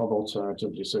of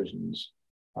alternative decisions.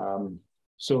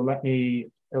 So let me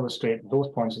illustrate those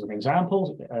points as an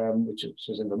example, which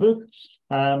is in the book.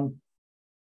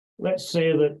 Let's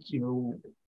say that, you know,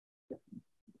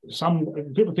 some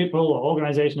group of people or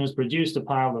organization has produced a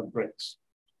pile of bricks.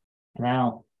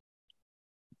 Now,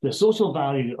 the social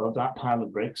value of that pile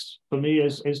of bricks, for me,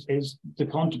 is the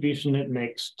contribution it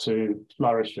makes to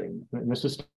flourishing. And this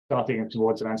is starting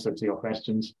towards an answer to your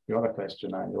questions, your other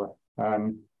question, Angela.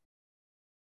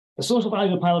 The social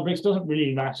value of the pile of bricks doesn't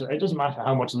really matter. It doesn't matter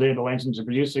how much labor went into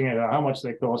producing it or how much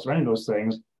they cost or any of those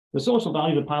things. The social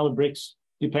value of the pile of bricks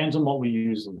depends on what we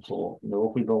use them for. You know,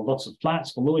 if we build lots of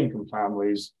flats for low-income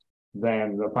families,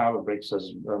 then the pile of bricks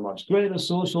has a much greater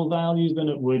social value than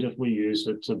it would if we used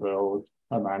it to build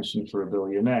a mansion for a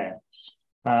billionaire.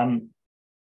 And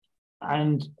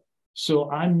so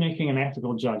I'm making an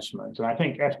ethical judgment. And I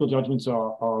think ethical judgments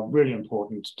are really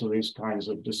important to these kinds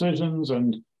of decisions.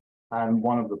 And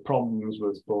one of the problems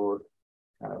with both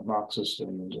Marxist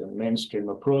and mainstream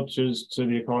approaches to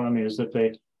the economy is that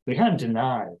they can't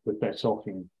deny that they're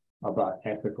talking about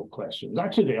ethical questions.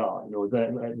 Actually, they are. You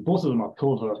know, both of them are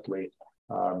covertly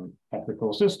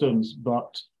ethical systems,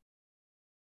 but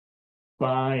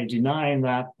by denying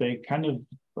that, they kind of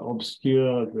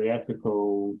obscure the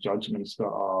ethical judgments that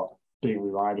are being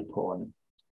relied upon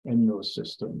in those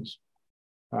systems.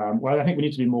 Well, I think we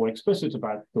need to be more explicit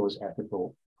about those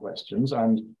ethical questions,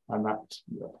 and that,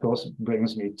 of course,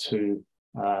 brings me to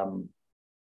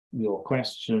your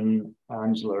question,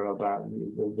 Angela, about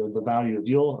the value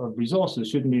of resources.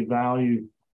 Shouldn't we value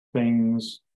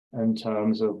things in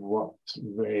terms of what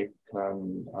they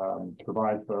can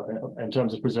provide for, in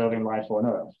terms of preserving life on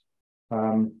Earth?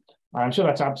 I'm sure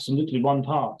that's absolutely one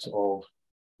part of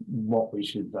what we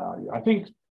should value. I think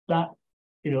that,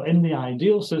 you know, in the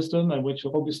ideal system, and which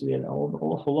obviously an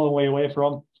awful long way away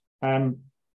from,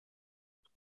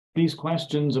 these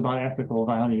questions about ethical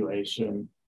valuation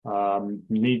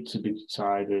need to be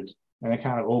decided in a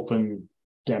kind of open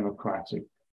democratic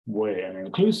way, an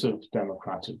inclusive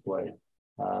democratic way.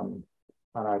 And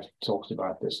I've talked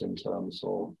about this in terms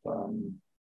of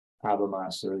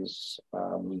Habermas's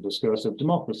discursive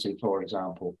democracy, for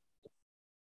example.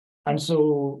 And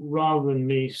so rather than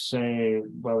me say,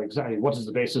 well, exactly what is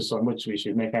the basis on which we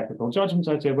should make ethical judgments,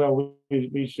 I'd say, well,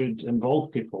 we should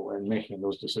involve people in making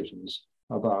those decisions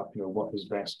about, you know, what is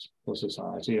best for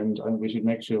society, and we should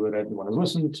make sure that everyone is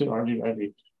listened to,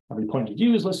 every point of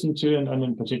view is listened to, and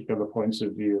in particular the points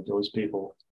of view of those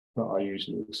people that are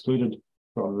usually excluded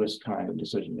from this kind of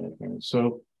decision making.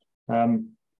 So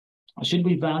should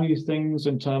we value things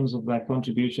in terms of their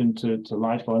contribution to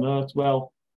life on Earth?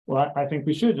 Well, I think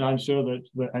we should, and I'm sure that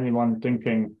anyone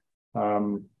thinking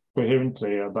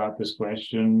coherently about this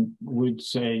question would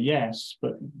say yes,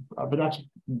 but that's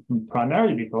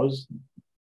primarily because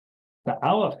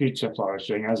our future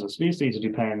flourishing as a species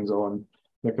depends on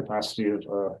the capacity of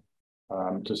Earth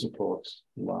to support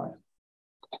life.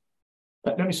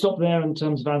 But let me stop there in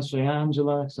terms of answering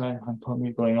Angela, because I'm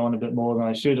probably going on a bit more than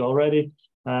I should already,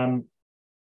 and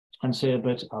say a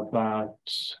bit about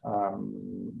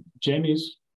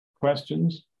Jamie's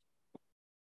questions.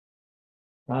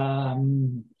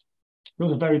 Those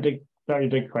are very big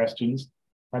questions.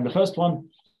 And the first one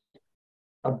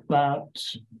about,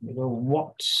 you know,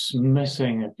 what's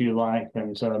missing, if you like,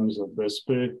 in terms of this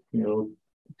book. You know,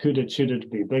 should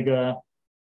it be bigger?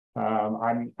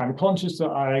 I'm conscious that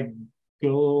I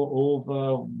go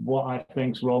over what I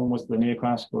think's wrong with the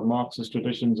neoclassical and Marxist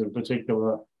traditions in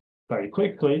particular very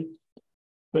quickly.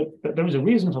 But there is a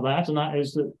reason for that, and that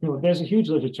is that, you know, there's a huge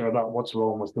literature about what's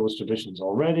wrong with those traditions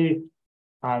already,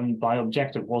 and my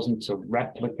objective wasn't to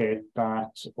replicate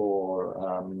that or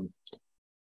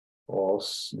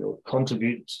you know,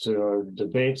 contribute to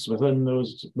debates within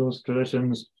those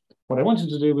traditions. What I wanted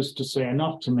to do was to say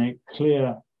enough to make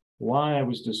clear why I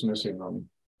was dismissing them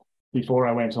before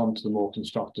I went on to the more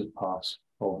constructive parts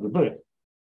of the book.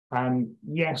 And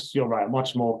yes, you're right,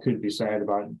 much more could be said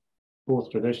about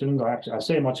both traditions. I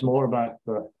say much more about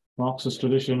the Marxist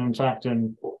tradition. In fact,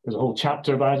 there's a whole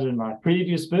chapter about it in my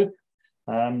previous book.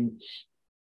 And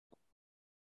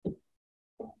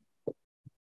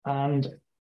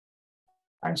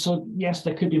so, yes,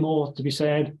 there could be more to be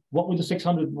said. What would the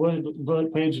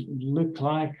 600-word page look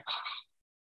like?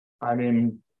 I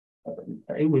mean,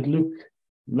 it would look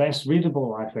less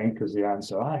readable, I think, is the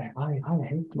answer. I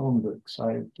hate long books.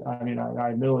 I mean,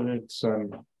 I know that it's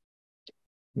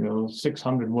you know,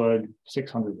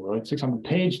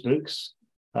 600-page books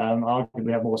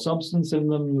arguably have more substance in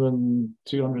them than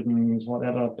 200 and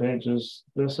whatever pages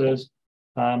this is.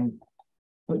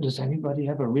 But does anybody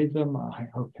ever read them?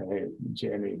 Okay,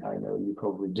 Jamie, I know you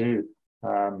probably do.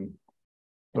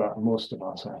 But most of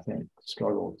us, I think,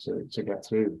 struggle to get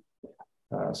through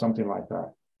something like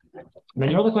that. And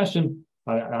then your other question,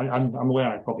 I'm aware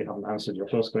I probably haven't answered your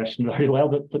first question very well,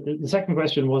 but the second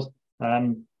question was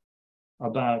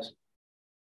about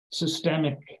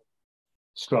systemic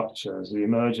structures, the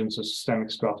emergence of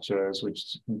systemic structures,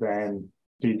 which then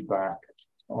feed back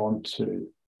onto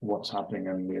what's happening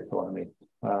in the economy.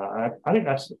 I think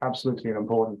that's absolutely an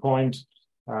important point.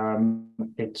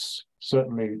 It's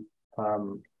certainly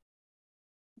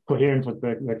coherent with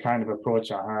the kind of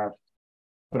approach I have,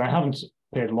 but I haven't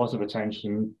paid a lot of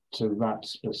attention to that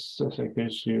specific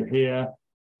issue here.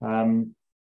 I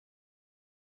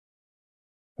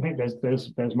think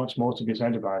there's much more to be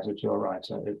said about it. You're right,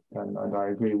 and I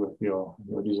agree with your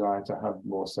desire to have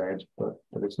more said, but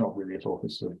it's not really a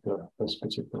focus of this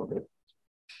particular bit.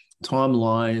 Tom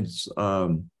Lyons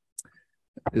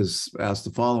is asked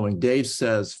the following. Dave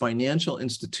says, financial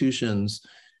institutions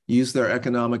use their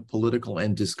economic, political,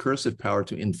 and discursive power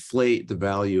to inflate the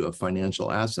value of financial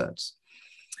assets.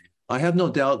 I have no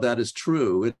doubt that is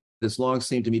true. It has long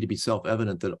seemed to me to be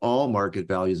self-evident that all market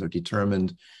values are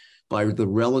determined by the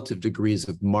relative degrees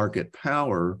of market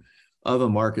power of a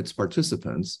market's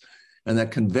participants, and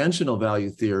that conventional value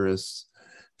theories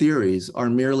are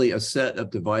merely a set of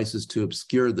devices to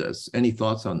obscure this. Any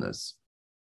thoughts on this?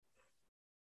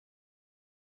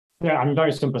 Yeah, I'm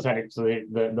very sympathetic to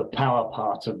the power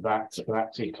part of that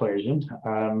equation.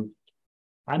 I'm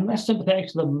less sympathetic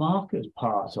to the market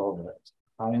part of it.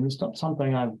 I mean, it's not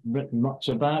something I've written much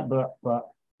about, but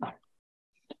I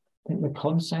think the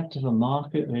concept of a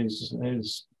market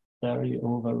is very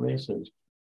overrated.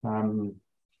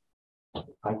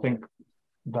 I think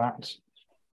that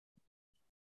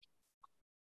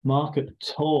market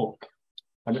talk,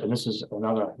 and this is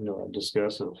another, an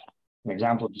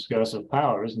example of discursive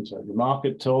power, isn't it? The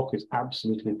market talk is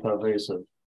absolutely pervasive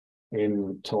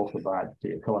in talk about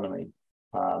the economy.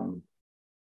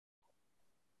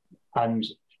 And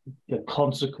the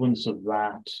consequence of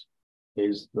that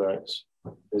is that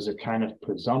there's a kind of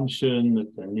presumption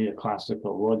that the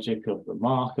neoclassical logic of the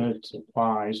market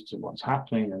applies to what's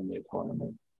happening in the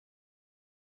economy.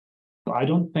 But I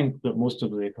don't think that most of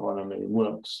the economy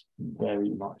works very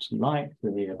much like the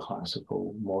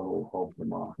neoclassical model of the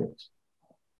market.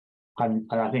 And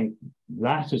I think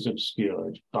that is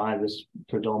obscured by this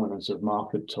predominance of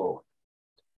market talk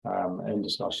in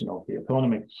discussion of the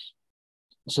economy.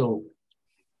 So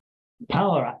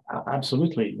power,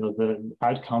 absolutely, the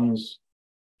outcomes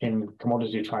in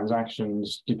commodity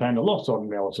transactions depend a lot on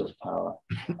relative power.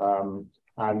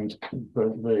 And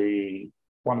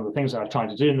one of the things that I've tried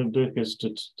to do in the book is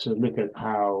to look at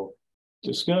how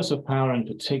discursive power in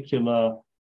particular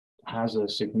has a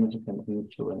significant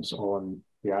influence on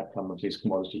the outcome of these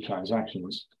commodity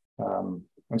transactions. And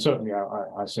certainly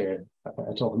I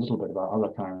talk a little bit about other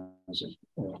kinds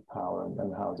of power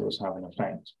and how those have an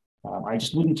effect. I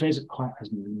just wouldn't phrase it quite as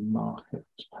market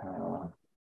power.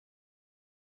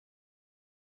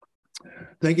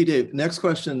 Thank you, Dave. Next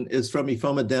question is from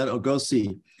Ifoma Dan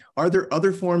Ogosi. Are there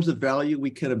other forms of value we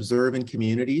can observe in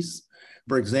communities?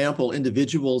 For example,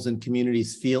 individuals and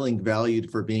communities feeling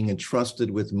valued for being entrusted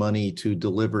with money to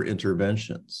deliver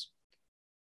interventions?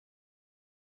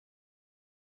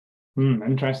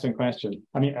 Interesting question.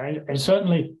 I mean, I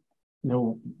certainly,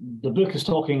 the book is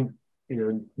talking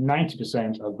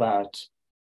 90% about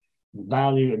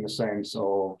value in the sense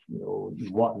of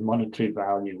what monetary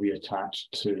value we attach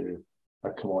to a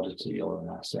commodity or an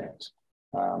asset.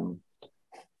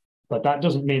 But that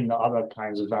doesn't mean that other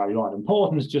kinds of value aren't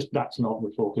important. It's just that's not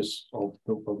the focus of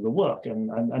the work.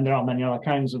 And there are many other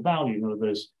kinds of value.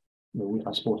 There's,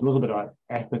 I spoke a little bit about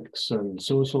ethics and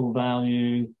social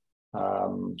value.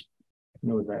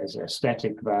 There's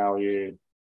aesthetic value.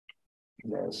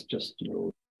 There's just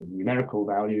numerical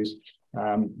values.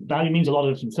 Value means a lot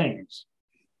of different things,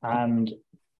 and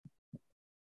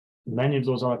many of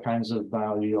those other kinds of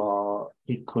value are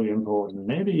equally important,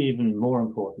 maybe even more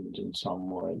important in some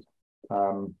ways.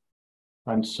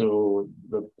 And so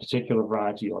the particular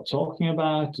variety you're talking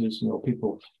about is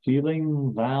people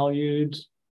feeling valued.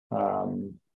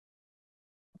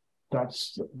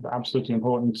 That's absolutely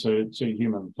important to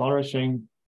human flourishing.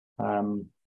 I'm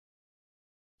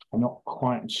not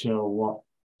quite sure what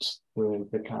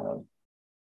the kind of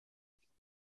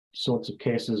sorts of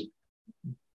cases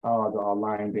are that are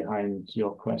lying behind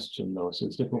your question, though. So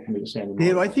it's difficult for me to say anymore.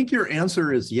 Dave, I think your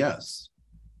answer is yes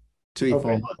to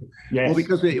Ifoma. Okay. Yes. Well,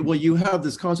 because you have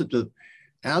this concept of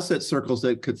asset circles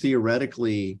that could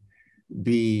theoretically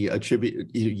be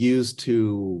used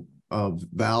to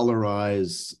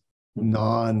valorize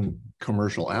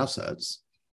non-commercial assets,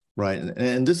 right?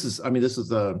 And this is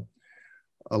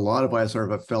a lot of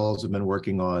ISRF fellows have been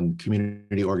working on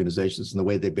community organizations and the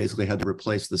way they basically had to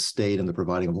replace the state in the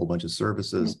providing a whole bunch of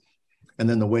services. And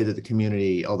then the way that the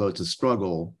community, although it's a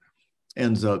struggle,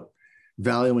 ends up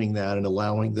valuing that and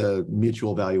allowing the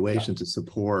mutual valuation to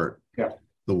support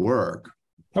the work.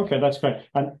 Okay, that's great.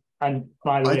 And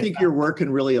by the way, I think your work can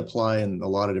really apply in a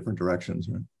lot of different directions,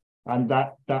 right? And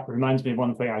that reminds me of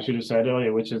one thing I should have said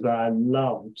earlier, which is that I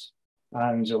loved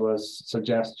Angela's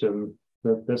suggestion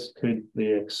that this could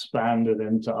be expanded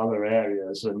into other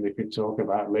areas, and we could talk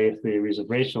about lay theories of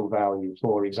racial value,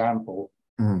 for example,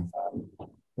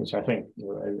 which I think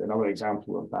is another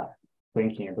example of that,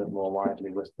 thinking a bit more widely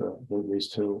with these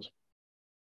tools.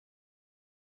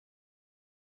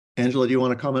 Angela, do you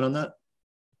want to comment on that?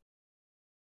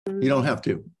 You don't have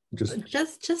to.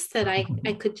 Just that I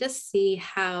could just see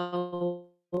how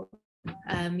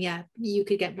you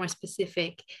could get more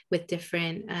specific with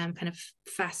different kind of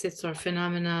facets or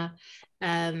phenomena,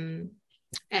 and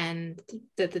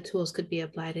that the tools could be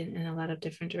applied in a lot of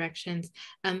different directions.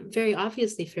 Very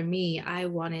obviously for me, I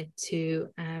wanted to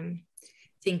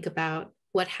think about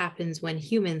what happens when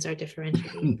humans are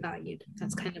differentially valued.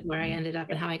 That's kind of where I ended up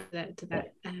and how I got to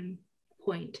that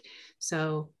point.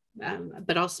 So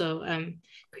but also,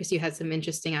 Chris, you had some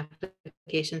interesting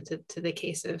applications to the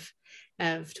case of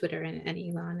Twitter and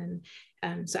Elon,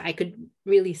 and so I could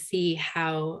really see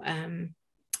how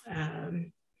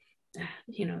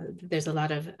there's a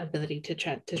lot of ability to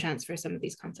transfer some of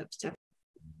these concepts to.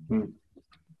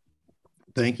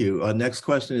 Thank you. Next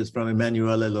question is from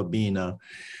Emanuele Lobina.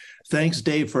 Thanks,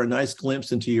 Dave, for a nice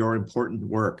glimpse into your important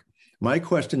work. My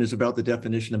question is about the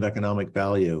definition of economic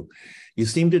value. You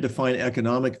seem to define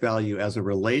economic value as a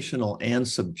relational and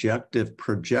subjective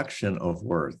projection of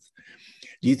worth.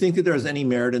 Do you think that there is any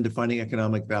merit in defining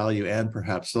economic value and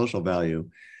perhaps social value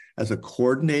as a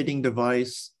coordinating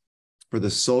device for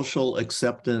the social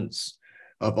acceptance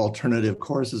of alternative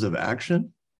courses of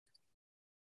action?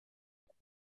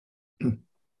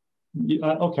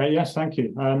 Okay, yes, thank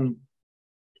you.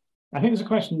 I think there's a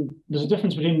question, there's a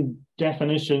difference between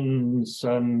definitions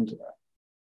and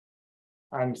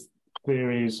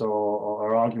theories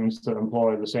or arguments that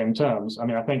employ the same terms. I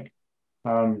mean, I think,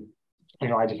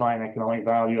 I define economic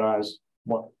value as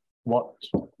what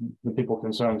the people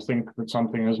concerned think that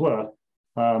something is worth.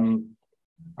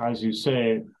 As you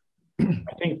say,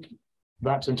 I think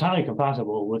that's entirely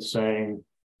compatible with saying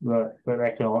that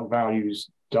economic values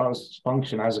does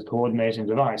function as a coordinating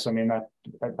device. I mean,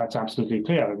 that's absolutely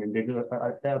clear. I mean,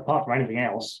 apart from anything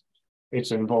else,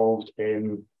 it's involved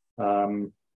in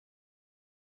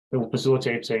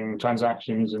facilitating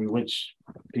transactions in which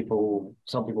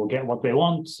some people get what they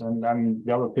want, and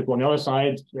the other people on the other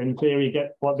side, in theory,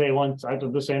 get what they want out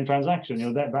of the same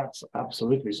transaction. That's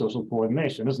absolutely social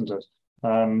coordination, isn't it?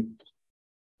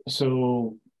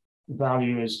 So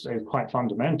value is quite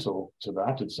fundamental to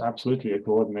that. It's absolutely a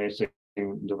coordinating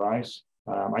device.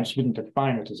 I just wouldn't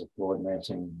define it as a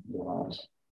coordinating device.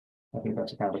 I think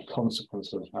that's a kind of a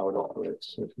consequence of how it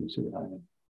operates, if you see what I mean.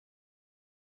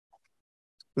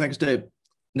 Thanks, Dave.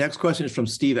 Next question is from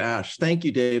Steve Ash. Thank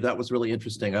you, Dave. That was really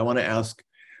interesting. I want to ask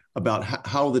about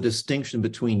how the distinction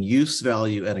between use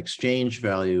value and exchange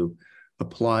value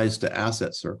applies to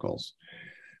asset circles.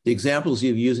 The examples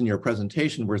you've used in your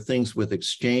presentation were things with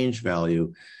exchange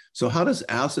value. So how does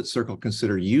asset circle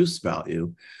consider use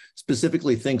value,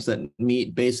 specifically things that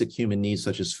meet basic human needs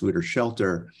such as food or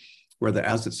shelter, where the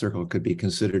asset circle could be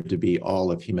considered to be all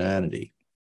of humanity?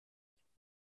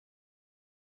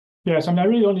 Yes, I mean, I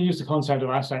really only use the concept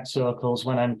of asset circles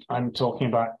when I'm talking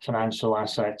about financial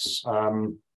assets,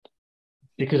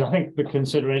 because I think the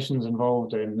considerations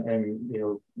involved in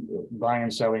buying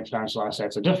and selling financial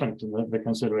assets are different than the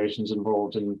considerations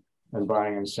involved in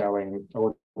buying and selling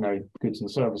ordinary goods and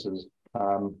services.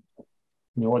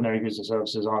 Ordinary goods and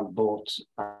services aren't bought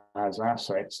as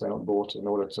assets; they're not bought in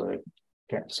order to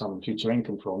get some future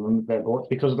income from them. They're bought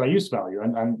because of their use value.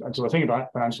 And so the thing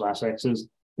about financial assets is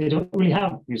they don't really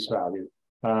have use value.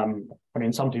 I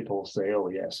mean, some people say, "Oh,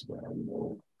 yes,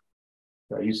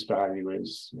 their use value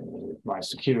is my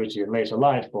security in later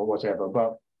life or whatever."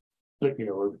 But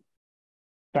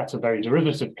that's a very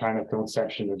derivative kind of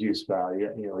conception of use value.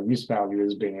 Use value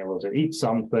is being able to eat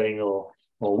something or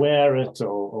wear it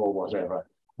or whatever.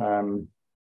 And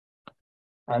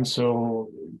so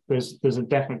there's a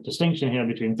definite distinction here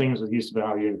between things with use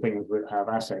value and things that have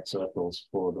asset circles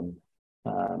for them.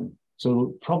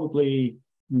 So probably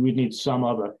you would need some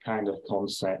other kind of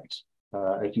concept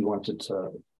if you wanted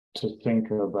to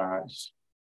think about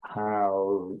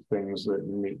how things that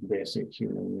meet basic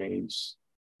human needs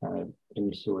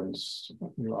influence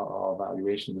our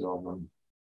valuations of them.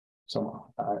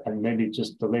 And maybe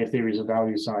just the lay theories of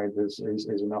value side is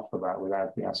enough for that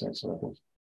without the asset circles.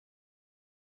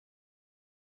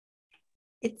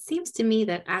 It seems to me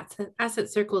that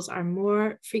asset circles are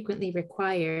more frequently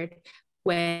required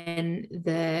when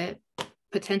the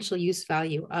potential use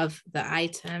value of the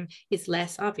item is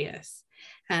less obvious.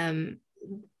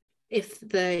 If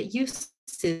the use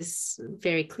is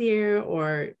very clear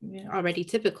or already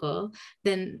typical,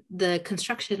 then the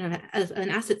construction of an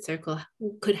asset circle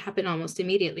could happen almost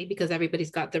immediately because everybody's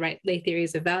got the right lay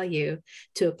theories of value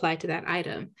to apply to that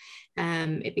item.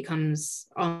 It becomes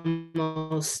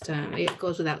almost, it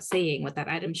goes without saying what that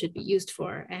item should be used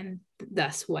for, and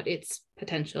thus what its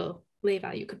potential lay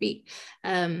value could be.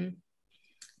 And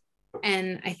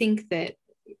I think that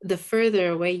the further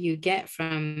away you get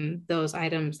from those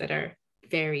items that are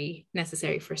very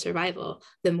necessary for survival,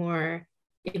 the more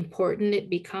important it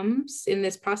becomes in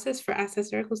this process for asset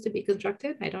circles to be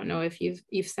constructed. I don't know if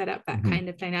you've set up that kind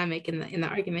of dynamic in the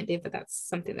argument, Dave, but that's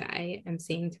something that I am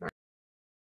seeing through.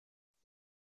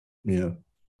 Yeah,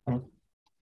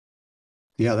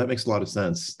 that makes a lot of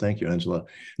sense. Thank you, Angela.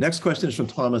 Next question is from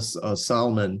Thomas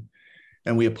Salmon,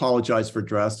 and we apologize for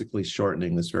drastically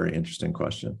shortening this very interesting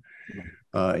question.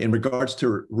 In regards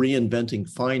to reinventing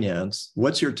finance,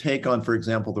 what's your take on, for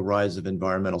example, the rise of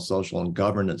environmental, social, and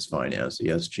governance finance,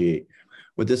 ESG?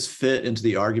 Would this fit into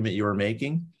the argument you are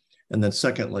making? And then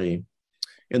secondly,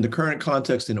 in the current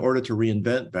context, in order to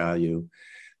reinvent value,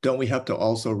 don't we have to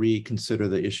also reconsider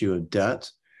the issue of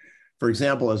debt? For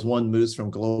example, as one moves from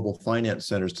global finance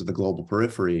centers to the global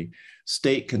periphery,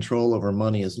 state control over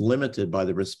money is limited by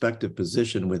the respective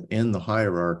position within the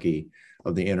hierarchy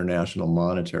of the international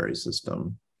monetary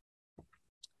system.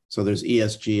 So there's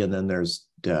ESG and then there's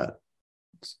debt.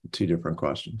 It's two different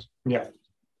questions. Yeah,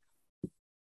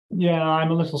 I'm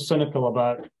a little cynical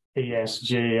about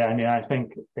ESG. I mean, I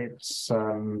think it's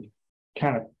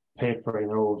kind of papering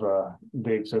over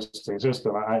the existing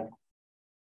system.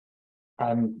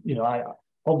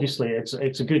 obviously it's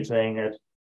a good thing if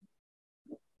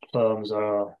firms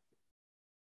are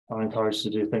encouraged to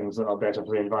do things that are better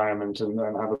for the environment and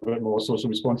have a bit more social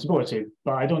responsibility.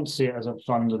 But I don't see it as a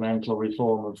fundamental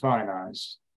reform of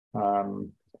finance.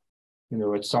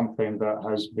 It's something that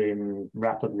has been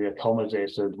rapidly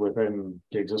accommodated within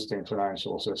the existing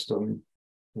financial system.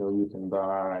 You can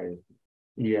buy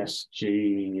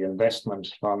ESG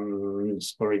investment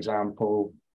funds, for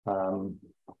example,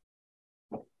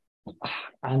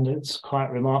 and it's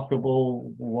quite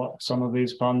remarkable what some of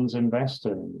these funds invest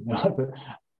in.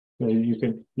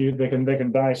 They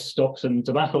can buy stocks in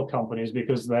tobacco companies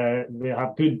because they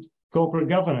have good corporate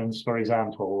governance, for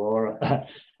example, or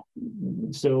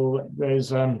so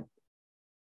there's I'm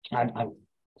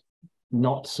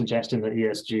not suggesting that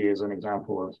ESG is an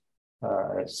example of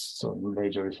a sort of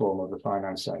major reform of the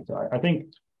finance sector. I think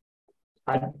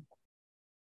I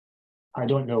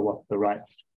don't know what the right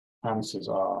answers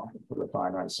are for the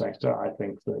finance sector. I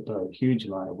think that a huge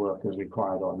amount of work is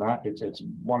required on that. It's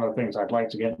one of the things I'd like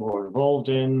to get more involved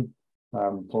in,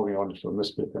 following on from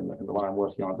this book and the one I'm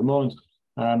working on at the moment.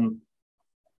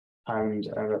 And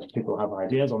if people have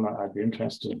ideas on that, I'd be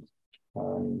interested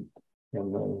in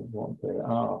what they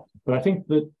are. But I think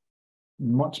that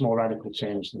much more radical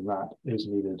change than that is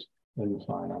needed in the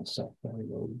finance sector.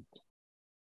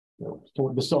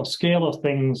 For the sort of scale of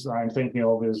things I'm thinking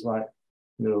of is like,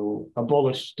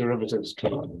 abolish derivatives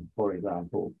trading, for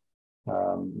example. I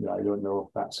don't know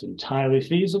if that's entirely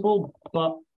feasible,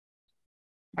 but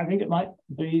I think it might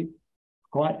be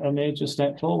quite a major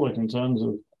step forward in terms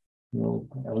of,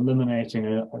 eliminating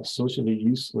a socially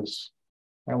useless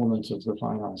element of the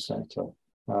finance sector,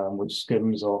 which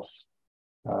skims off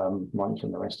money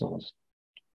from the rest of us.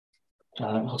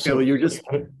 Well,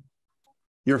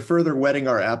 you're further whetting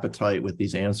our appetite with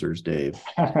these answers, Dave.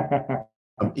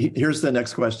 Here's the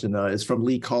next question. It's from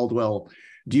Lee Caldwell.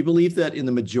 Do you believe that in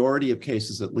the majority of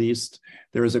cases, at least,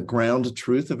 there is a ground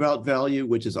truth about value,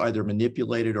 which is either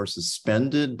manipulated or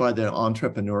suspended by the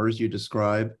entrepreneurs you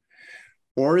describe?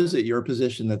 Or is it your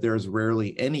position that there is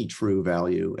rarely any true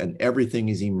value and everything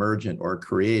is emergent or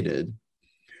created?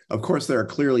 Of course, there are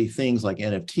clearly things like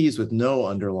NFTs with no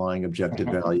underlying objective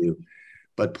value,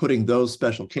 but putting those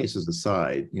special cases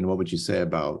aside, what would you say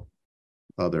about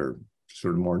other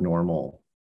sort of more normal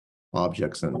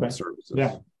objects and services?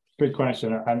 Yeah, good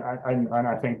question. And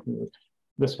I think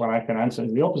this one I can answer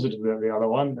is the opposite of the other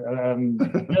one.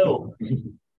 No.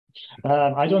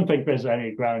 I don't think there's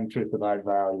any ground truth about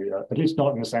value, at least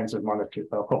not in the sense of monetary,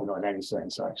 well, probably not in any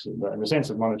sense actually, but in the sense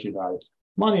of monetary value.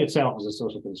 Money itself is a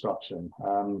social construction,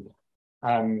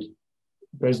 and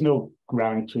there's no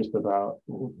ground truth about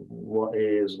what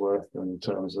is worth in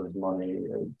terms of money.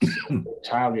 It's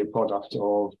entirely a product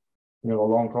of a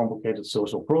long, complicated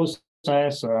social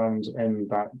process, and in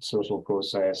that social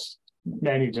process,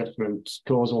 many different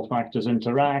causal factors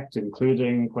interact,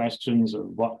 including questions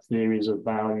of what theories of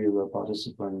value the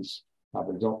participants have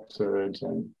adopted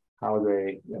and how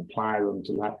they apply them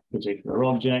to that particular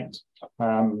object.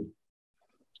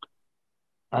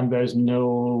 And there's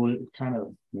no kind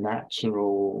of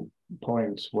natural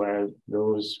point where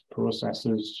those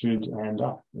processes should end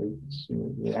up.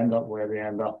 They end up where they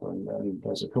end up, and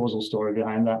there's a causal story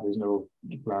behind that. There's no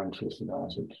ground truth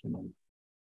about it.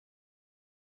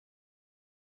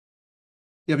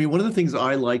 Yeah, I mean, one of the things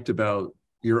I liked about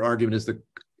your argument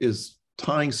is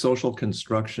tying social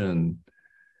construction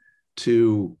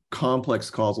to complex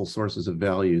causal sources of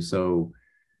value. So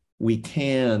we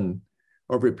can,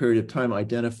 over a period of time,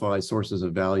 identify sources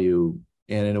of value,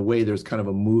 and in a way, there's kind of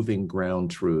a moving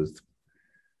ground truth,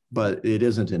 but it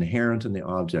isn't inherent in the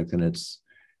object, and it's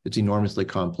enormously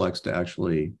complex to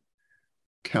actually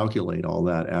calculate all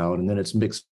that out, and then it's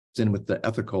mixed in with the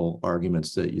ethical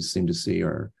arguments that you seem to see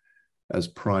are as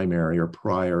primary or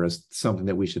prior, as something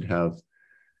that we should have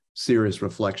serious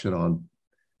reflection on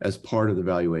as part of the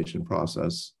valuation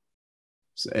process,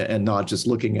 and not just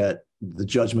looking at the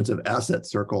judgments of asset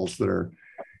circles that are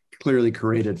clearly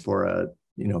created for a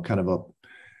kind of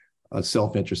a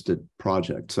self-interested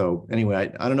project. So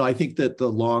anyway, I don't know. I think that the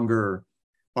longer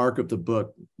arc of the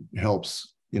book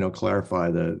helps clarify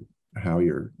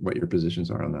what your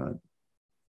positions are on that.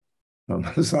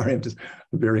 Sorry, I'm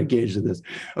very engaged in this.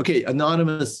 Okay,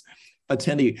 anonymous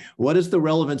attendee, what is the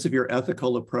relevance of your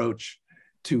ethical approach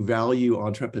to value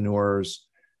entrepreneurs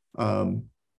in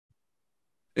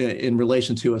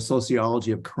relation to a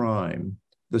sociology of crime,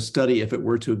 the study, if it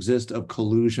were to exist, of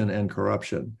collusion and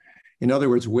corruption? In other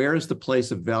words, where is the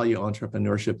place of value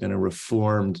entrepreneurship in a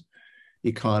reformed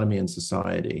economy and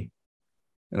society?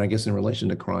 And I guess in relation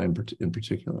to crime in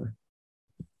particular.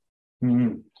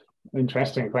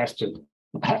 Interesting question.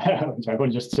 I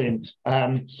was just saying,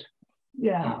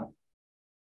 yeah.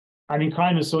 I mean,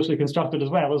 crime is socially constructed as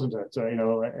well, isn't it? So,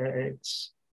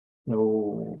 it's,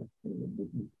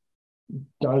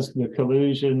 does the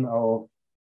collusion of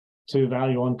two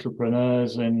value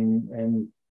entrepreneurs in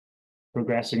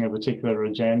progressing a particular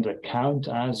agenda count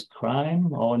as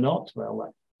crime or not? Well,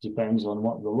 that depends on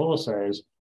what the law says.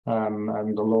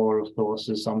 And the law, of course,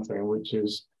 is something which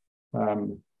is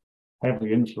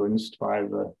heavily influenced by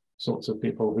the sorts of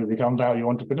people who become value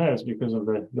entrepreneurs because of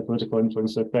the political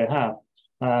influence that they have.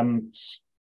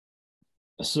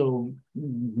 So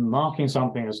marking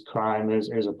something as crime is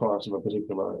a part of a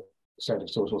particular set of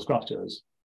social structures.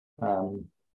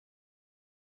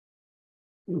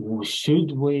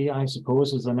 Should we, I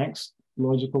suppose, is the next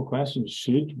logical question,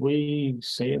 should we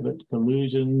say that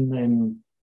collusion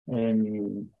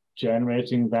in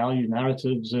generating value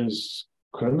narratives is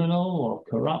criminal or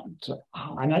corrupt?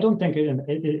 And I don't think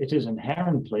it is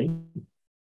inherently.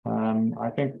 I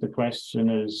think the question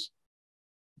is,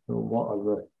 what are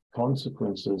the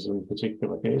consequences in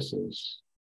particular cases?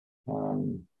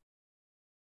 And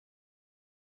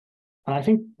I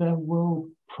think there will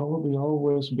probably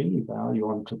always be value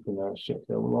entrepreneurship.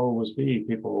 There will always be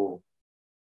people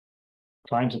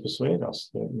trying to persuade us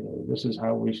that this is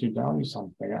how we should value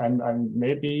something. And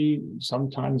maybe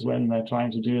sometimes when they're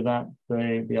trying to do that,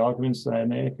 the arguments they're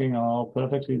making are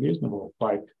perfectly reasonable.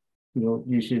 Like,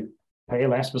 you should pay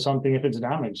less for something if it's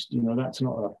damaged. That's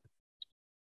not a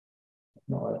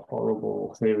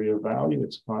horrible theory of value.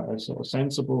 It's quite a sort of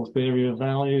sensible theory of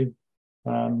value.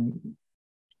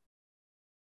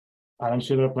 And I'm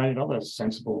sure there are plenty of other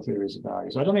sensible theories of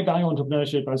value. So I don't think value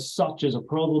entrepreneurship as such is a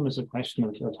problem. It's a question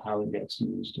of how it gets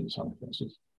used in some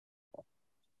cases.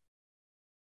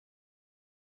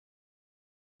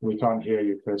 We can't hear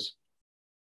you, Chris.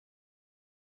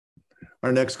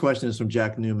 Our next question is from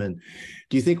Jack Newman.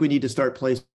 Do you think we need to start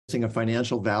placing a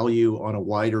financial value on a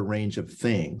wider range of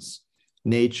things?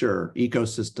 Nature,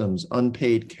 ecosystems,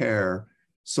 unpaid care,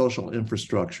 social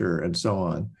infrastructure, and so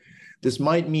on. This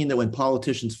might mean that when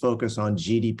politicians focus on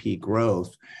GDP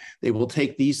growth, they will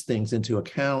take these things into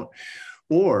account,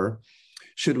 or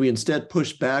should we instead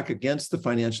push back against the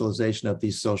financialization of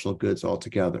these social goods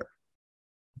altogether?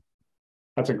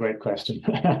 That's a great question.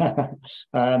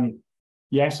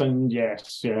 Yes and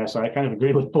yes. I kind of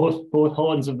agree with both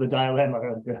horns of the dilemma,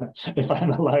 if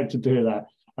I'm allowed to do that.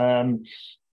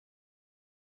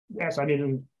 Yes, I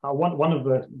mean, one of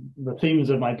the themes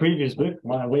of my previous book,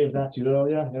 when I waved at you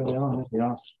earlier, here we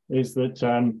are, is that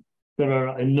there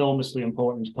are enormously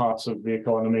important parts of the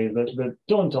economy that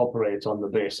don't operate on the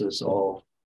basis of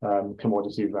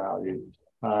commodity value.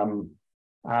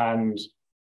 And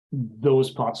those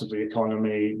parts of the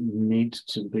economy need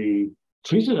to be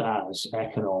treated as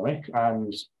economic,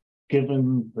 and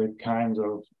given the kind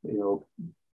of,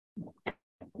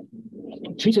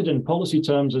 treated in policy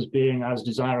terms as being as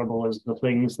desirable as the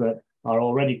things that are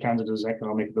already counted as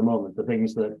economic at the moment, the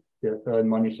things that earn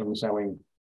money from selling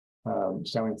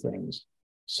things.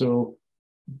 So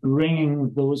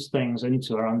bringing those things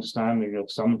into our understanding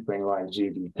of something like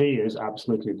GDP is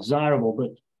absolutely desirable,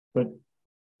 but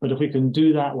if we can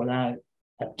do that without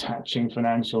attaching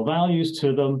financial values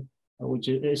to them, which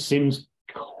it seems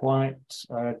quite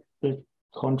a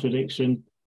contradiction,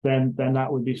 then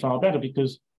that would be far better,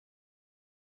 because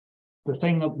the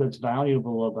thing that's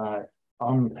valuable about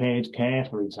unpaid care,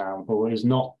 for example, is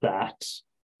not that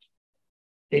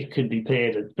it could be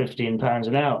paid at £15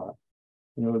 an hour.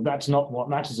 That's not what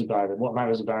matters about it. What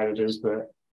matters about it is the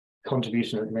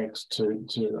contribution it makes to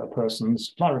a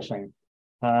person's flourishing.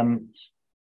 And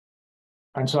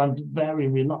so I'm very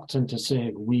reluctant to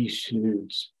say we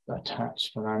should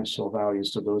attach financial values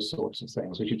to those sorts of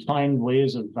things. We should find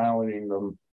ways of valuing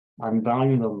them and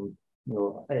value them,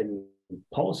 in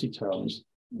policy terms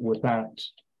without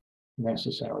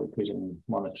necessarily putting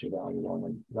monetary value on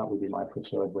them. That would be my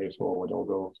preferred way forward.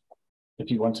 Although, if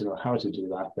you want to know how to do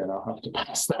that, then I'll have to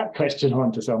pass that question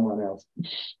on to someone else.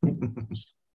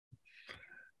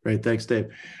 Great, thanks, Dave.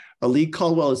 Ali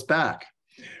Caldwell is back.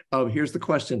 Here's the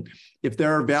question. If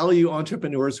there are value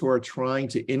entrepreneurs who are trying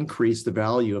to increase the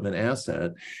value of an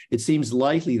asset, it seems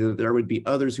likely that there would be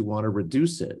others who want to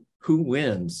reduce it. Who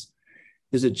wins?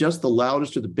 Is it just the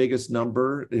loudest or the biggest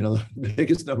number, the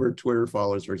biggest number of Twitter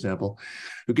followers, for example,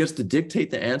 who gets to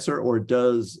dictate the answer, or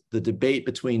does the debate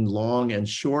between long and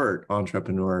short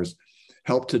entrepreneurs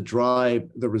help to drive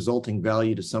the resulting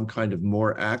value to some kind of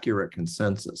more accurate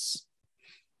consensus?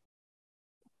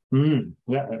 Yeah,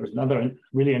 it was another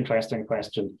really interesting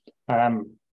question.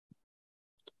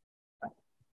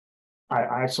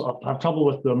 I sort of have trouble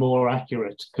with the more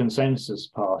accurate consensus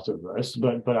part of this,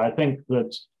 but I think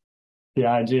that the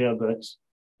idea that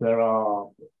there are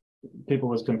people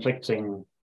with conflicting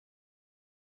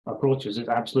approaches is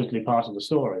absolutely part of the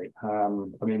story. I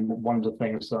mean, one of the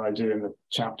things that I do in the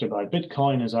chapter about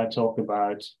Bitcoin is I talk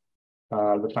about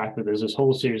the fact that there's this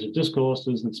whole series of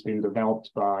discourses that's been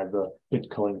developed by the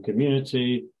Bitcoin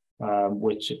community,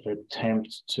 which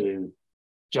attempt to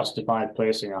justify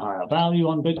placing a higher value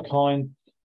on Bitcoin.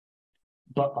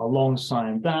 But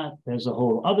alongside that, there's a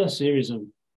whole other series of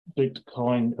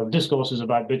discourses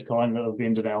about Bitcoin that have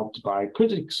been developed by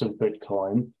critics of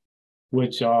Bitcoin,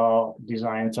 which are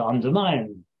designed to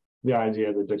undermine the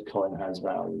idea that Bitcoin has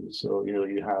value. So,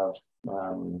 you have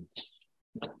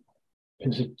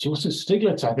Joseph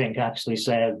Stiglitz, I think, actually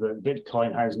said that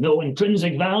Bitcoin has no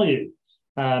intrinsic value.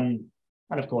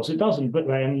 And of course it doesn't, but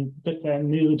then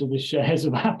neither do the shares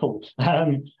of Apple.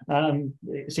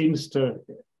 It seems to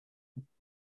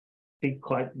be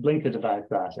quite blinkered about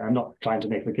that. I'm not trying to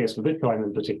make the case for Bitcoin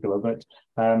in particular, but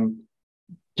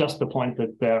just the point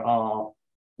that there are,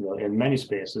 in many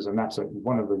spaces, and that's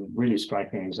one of the really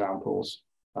striking examples,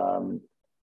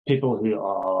 people who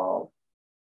are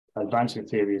advancing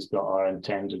theories that are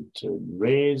intended to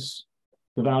raise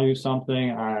the value of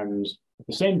something, and at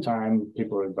the same time,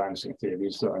 people are advancing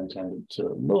theories that are intended to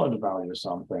lower the value of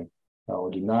something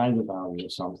or deny the value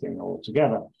of something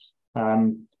altogether.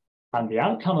 And the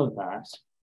outcome of that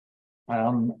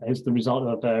is the result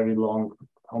of a very long,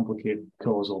 complicated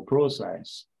causal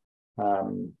process.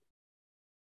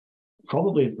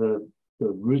 Probably the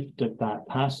route that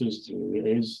passes through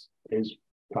is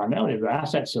primarily the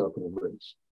asset circle route.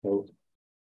 So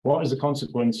what is the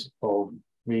consequence of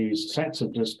these sets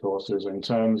of discourses in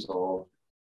terms of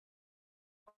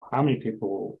how many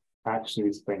people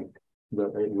actually think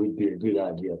that it would be a good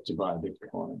idea to buy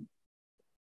Bitcoin?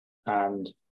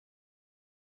 And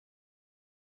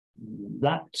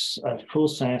that's a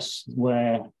process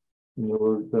where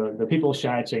the people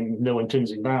shouting no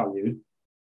intrinsic value,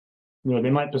 they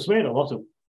might persuade a lot of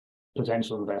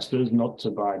potential investors not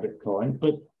to buy Bitcoin,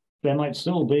 but there might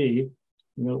still be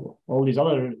all these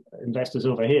other investors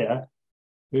over here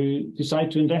who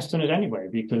decide to invest in it anyway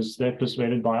because they're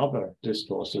persuaded by other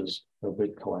discourses of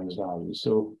Bitcoin's value.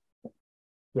 So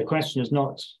the question is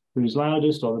not who's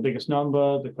loudest or the biggest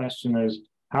number. The question is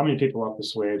how many people are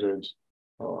persuaded,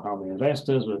 or how many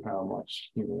investors with how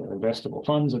much investable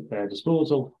funds at their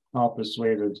disposal are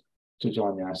persuaded to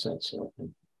join the asset circle.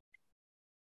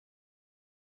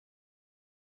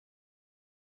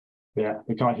 Yeah,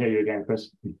 we can't hear you again, Chris.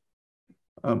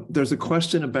 There's a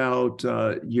question about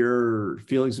your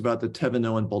feelings about the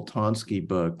Thevenot and Boltanski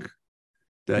book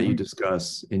that you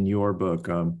discuss in your book.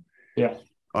 Yeah.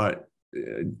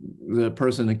 The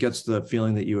person that gets the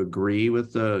feeling that you agree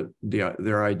with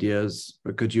their ideas,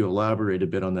 but could you elaborate a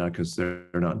bit on that, because they're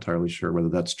not entirely sure whether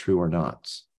that's true or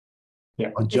not?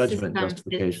 Yeah. On judgment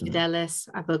justification. Fidelis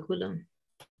Abokulum.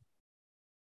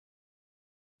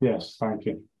 Yes, thank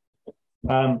you.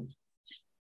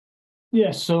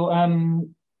 Yes, so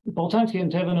Boltanski and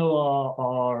Thevenot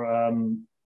are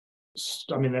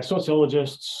I mean, they're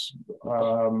sociologists,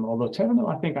 although Thevenot,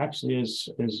 I think, actually is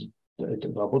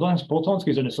Boltanski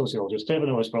is a sociologist.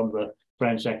 Thevenot is from the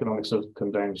French economics of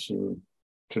convention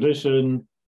tradition,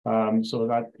 so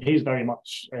that he's very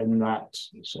much in that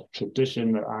sort of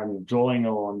tradition that I'm drawing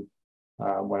on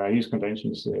when I use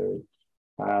conventions theory.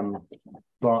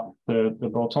 But the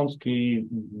Boltanski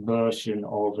version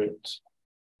of it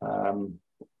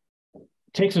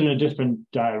takes it in a different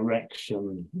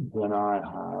direction than I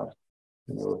have.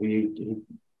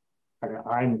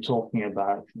 I'm talking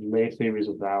about lay theories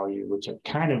of value, which are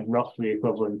kind of roughly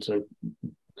equivalent to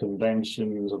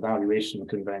conventions, evaluation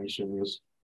conventions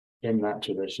in that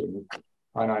tradition.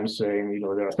 And I'm saying,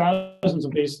 there are thousands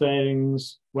of these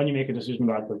things. When you make a decision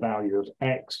about the value of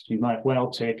X, you might well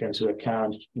take into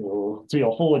account, 3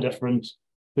 or 4 different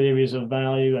theories of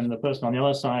value, and the person on the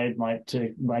other side might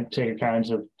take account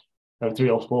of 3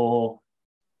 or 4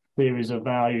 theories of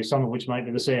value, some of which might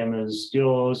be the same as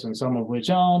yours and some of which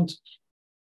aren't.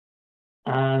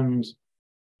 And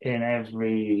in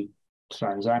every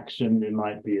transaction, there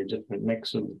might be a different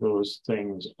mix of those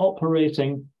things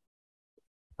operating.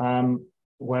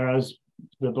 Whereas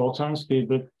the Boltanski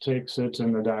book takes it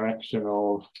in the direction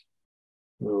of,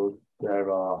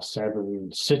 there are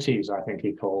 7 cities, I think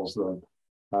he calls them,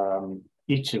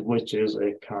 each of which is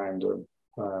a kind of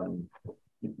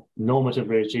normative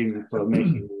regime for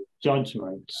making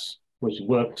judgments, which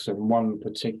works in one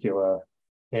particular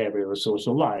area of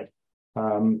social life.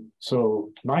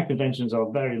 So my conventions are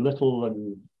very little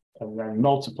and then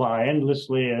multiply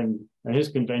endlessly, and and his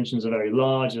conventions are very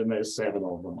large, and there's 7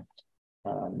 of them.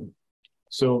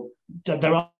 So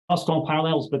there are strong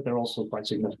parallels, but there are also quite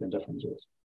significant differences.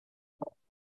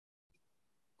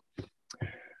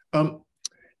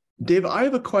 Dave, I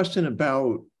have a question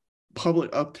about public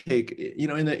uptake. You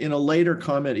know, in a later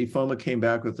comment, IFOMA came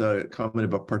back with a comment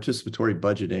about participatory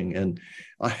budgeting, and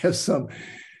I have some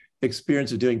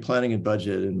experience of doing planning and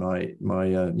budget in my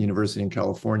university in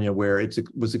California, where it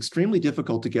was extremely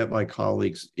difficult to get my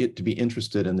colleagues to be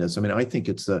interested in this. I mean, I think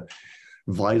it's a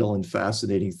vital and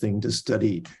fascinating thing to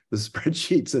study the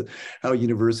spreadsheets of how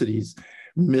universities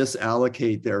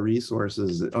misallocate their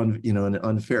resources in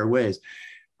unfair ways.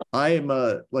 I am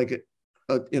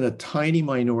in a tiny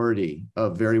minority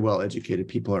of very well-educated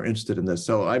people are interested in this.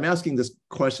 So I'm asking this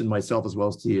question myself as well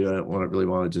as to you. I don't really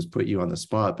want to just put you on the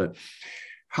spot, but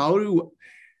how do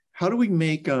we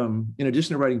make, in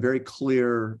addition to writing very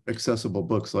clear, accessible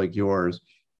books like yours,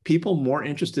 people more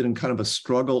interested in kind of a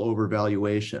struggle over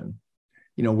valuation,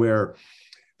 you know, where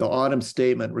the autumn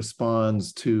statement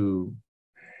responds to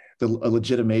a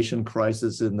legitimation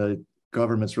crisis in the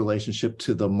government's relationship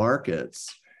to the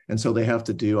markets. And so they have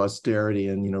to do austerity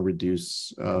and, you know,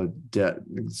 reduce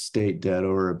state debt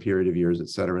over a period of years, et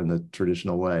cetera, in the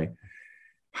traditional way.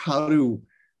 How do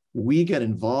we get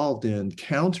involved in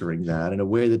countering that in a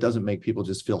way that doesn't make people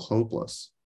just feel hopeless?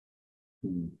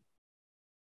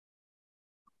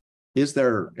 Is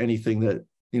there anything that,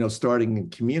 you know, starting in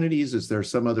communities, is there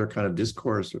some other kind of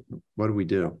discourse? What do we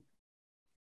do?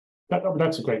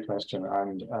 That's a great question,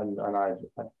 and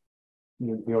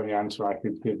the only answer I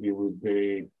could give you would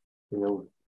be, you know,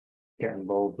 get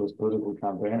involved with political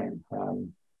campaigning. I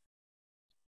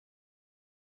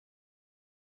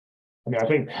mean, I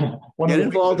think get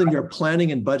involved in your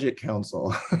planning and budget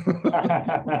council.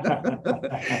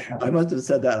 I must have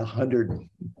said that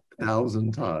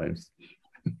 100,000 times.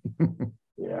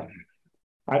 Yeah,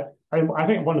 I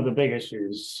think one of the big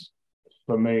issues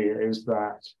for me is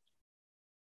that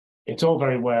it's all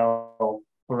very well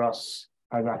for us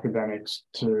as academics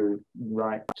to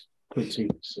write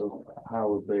critiques of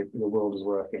how the world is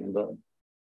working,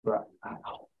 but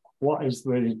what is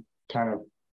the kind of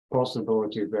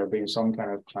possibility of there being some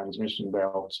kind of transmission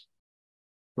belt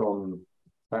from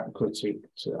that critique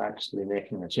to actually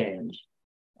making a change?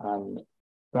 And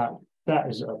that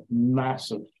is a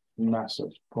massive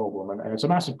problem, and it's a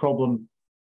massive problem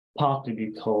partly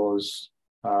because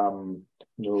you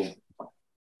know,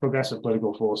 progressive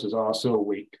political forces are so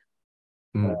weak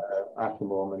at the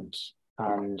moment,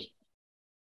 and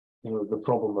you know, the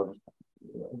problem of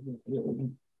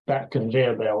that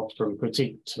conveyor belt from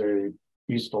critique to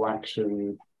useful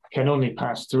action can only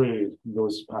pass through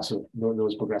those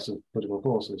progressive political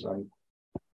forces, and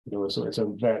you know, so it's a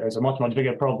much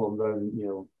bigger problem than, you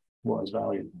know, what is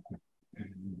valued.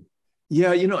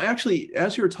 Yeah, you know, actually,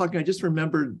 as you were talking, I just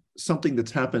remembered something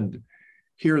that's happened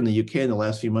here in the UK in the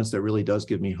last few months that really does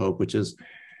give me hope, which is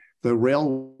the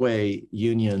railway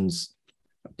unions'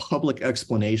 public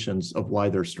explanations of why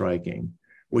they're striking,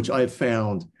 which I've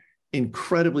found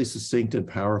incredibly succinct and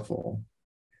powerful.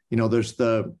 You know, there's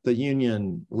the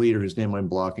union leader, whose name I'm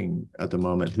blocking at the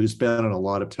moment, who's been on a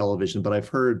lot of television, but I've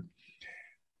heard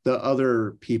the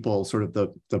other people, sort of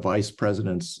the vice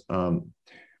presidents,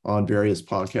 on various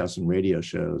podcasts and radio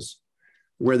shows,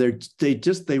 where they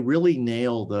really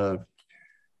nail the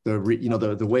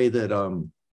way that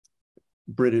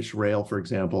British Rail, for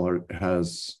example,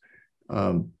 has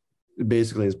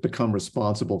become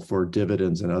responsible for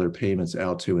dividends and other payments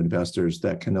out to investors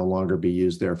that can no longer be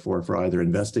used, therefore, for either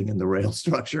investing in the rail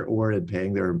structure or in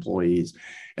paying their employees.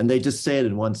 And they just say it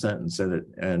in one sentence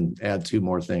and add 2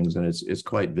 more things, and it's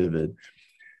quite vivid.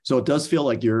 So it does feel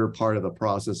like you're part of the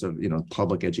process of, you know,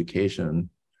 public education,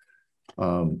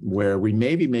 where we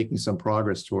may be making some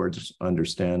progress towards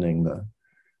understanding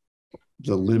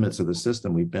the limits of the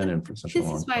system we've been in for such a long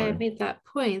time. This is why I made that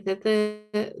point, that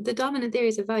the dominant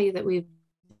theories of value that we've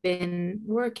been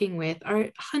working with are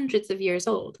hundreds of years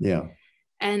old. Yeah.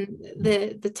 And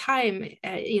the time,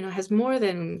 you know, has more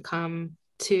than come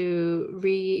to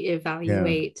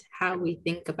reevaluate how we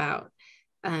think about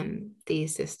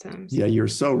these systems. Yeah, you're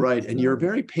so right. And you're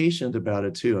very patient about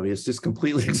it too. I mean, it's just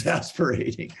completely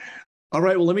exasperating. All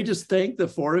right, well, let me just thank the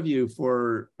 4 of you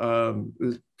for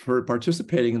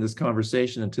participating in this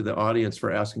conversation, and to the audience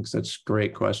for asking such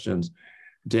great questions.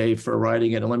 Dave, for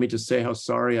writing it. And let me just say how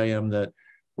sorry I am that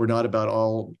we're not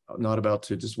about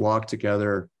to just walk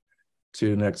together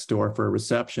to next door for a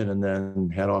reception and then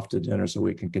head off to dinner so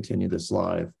we can continue this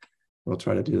live. We'll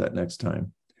try to do that next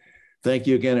time. Thank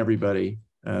you again, everybody,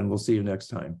 and we'll see you next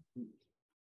time.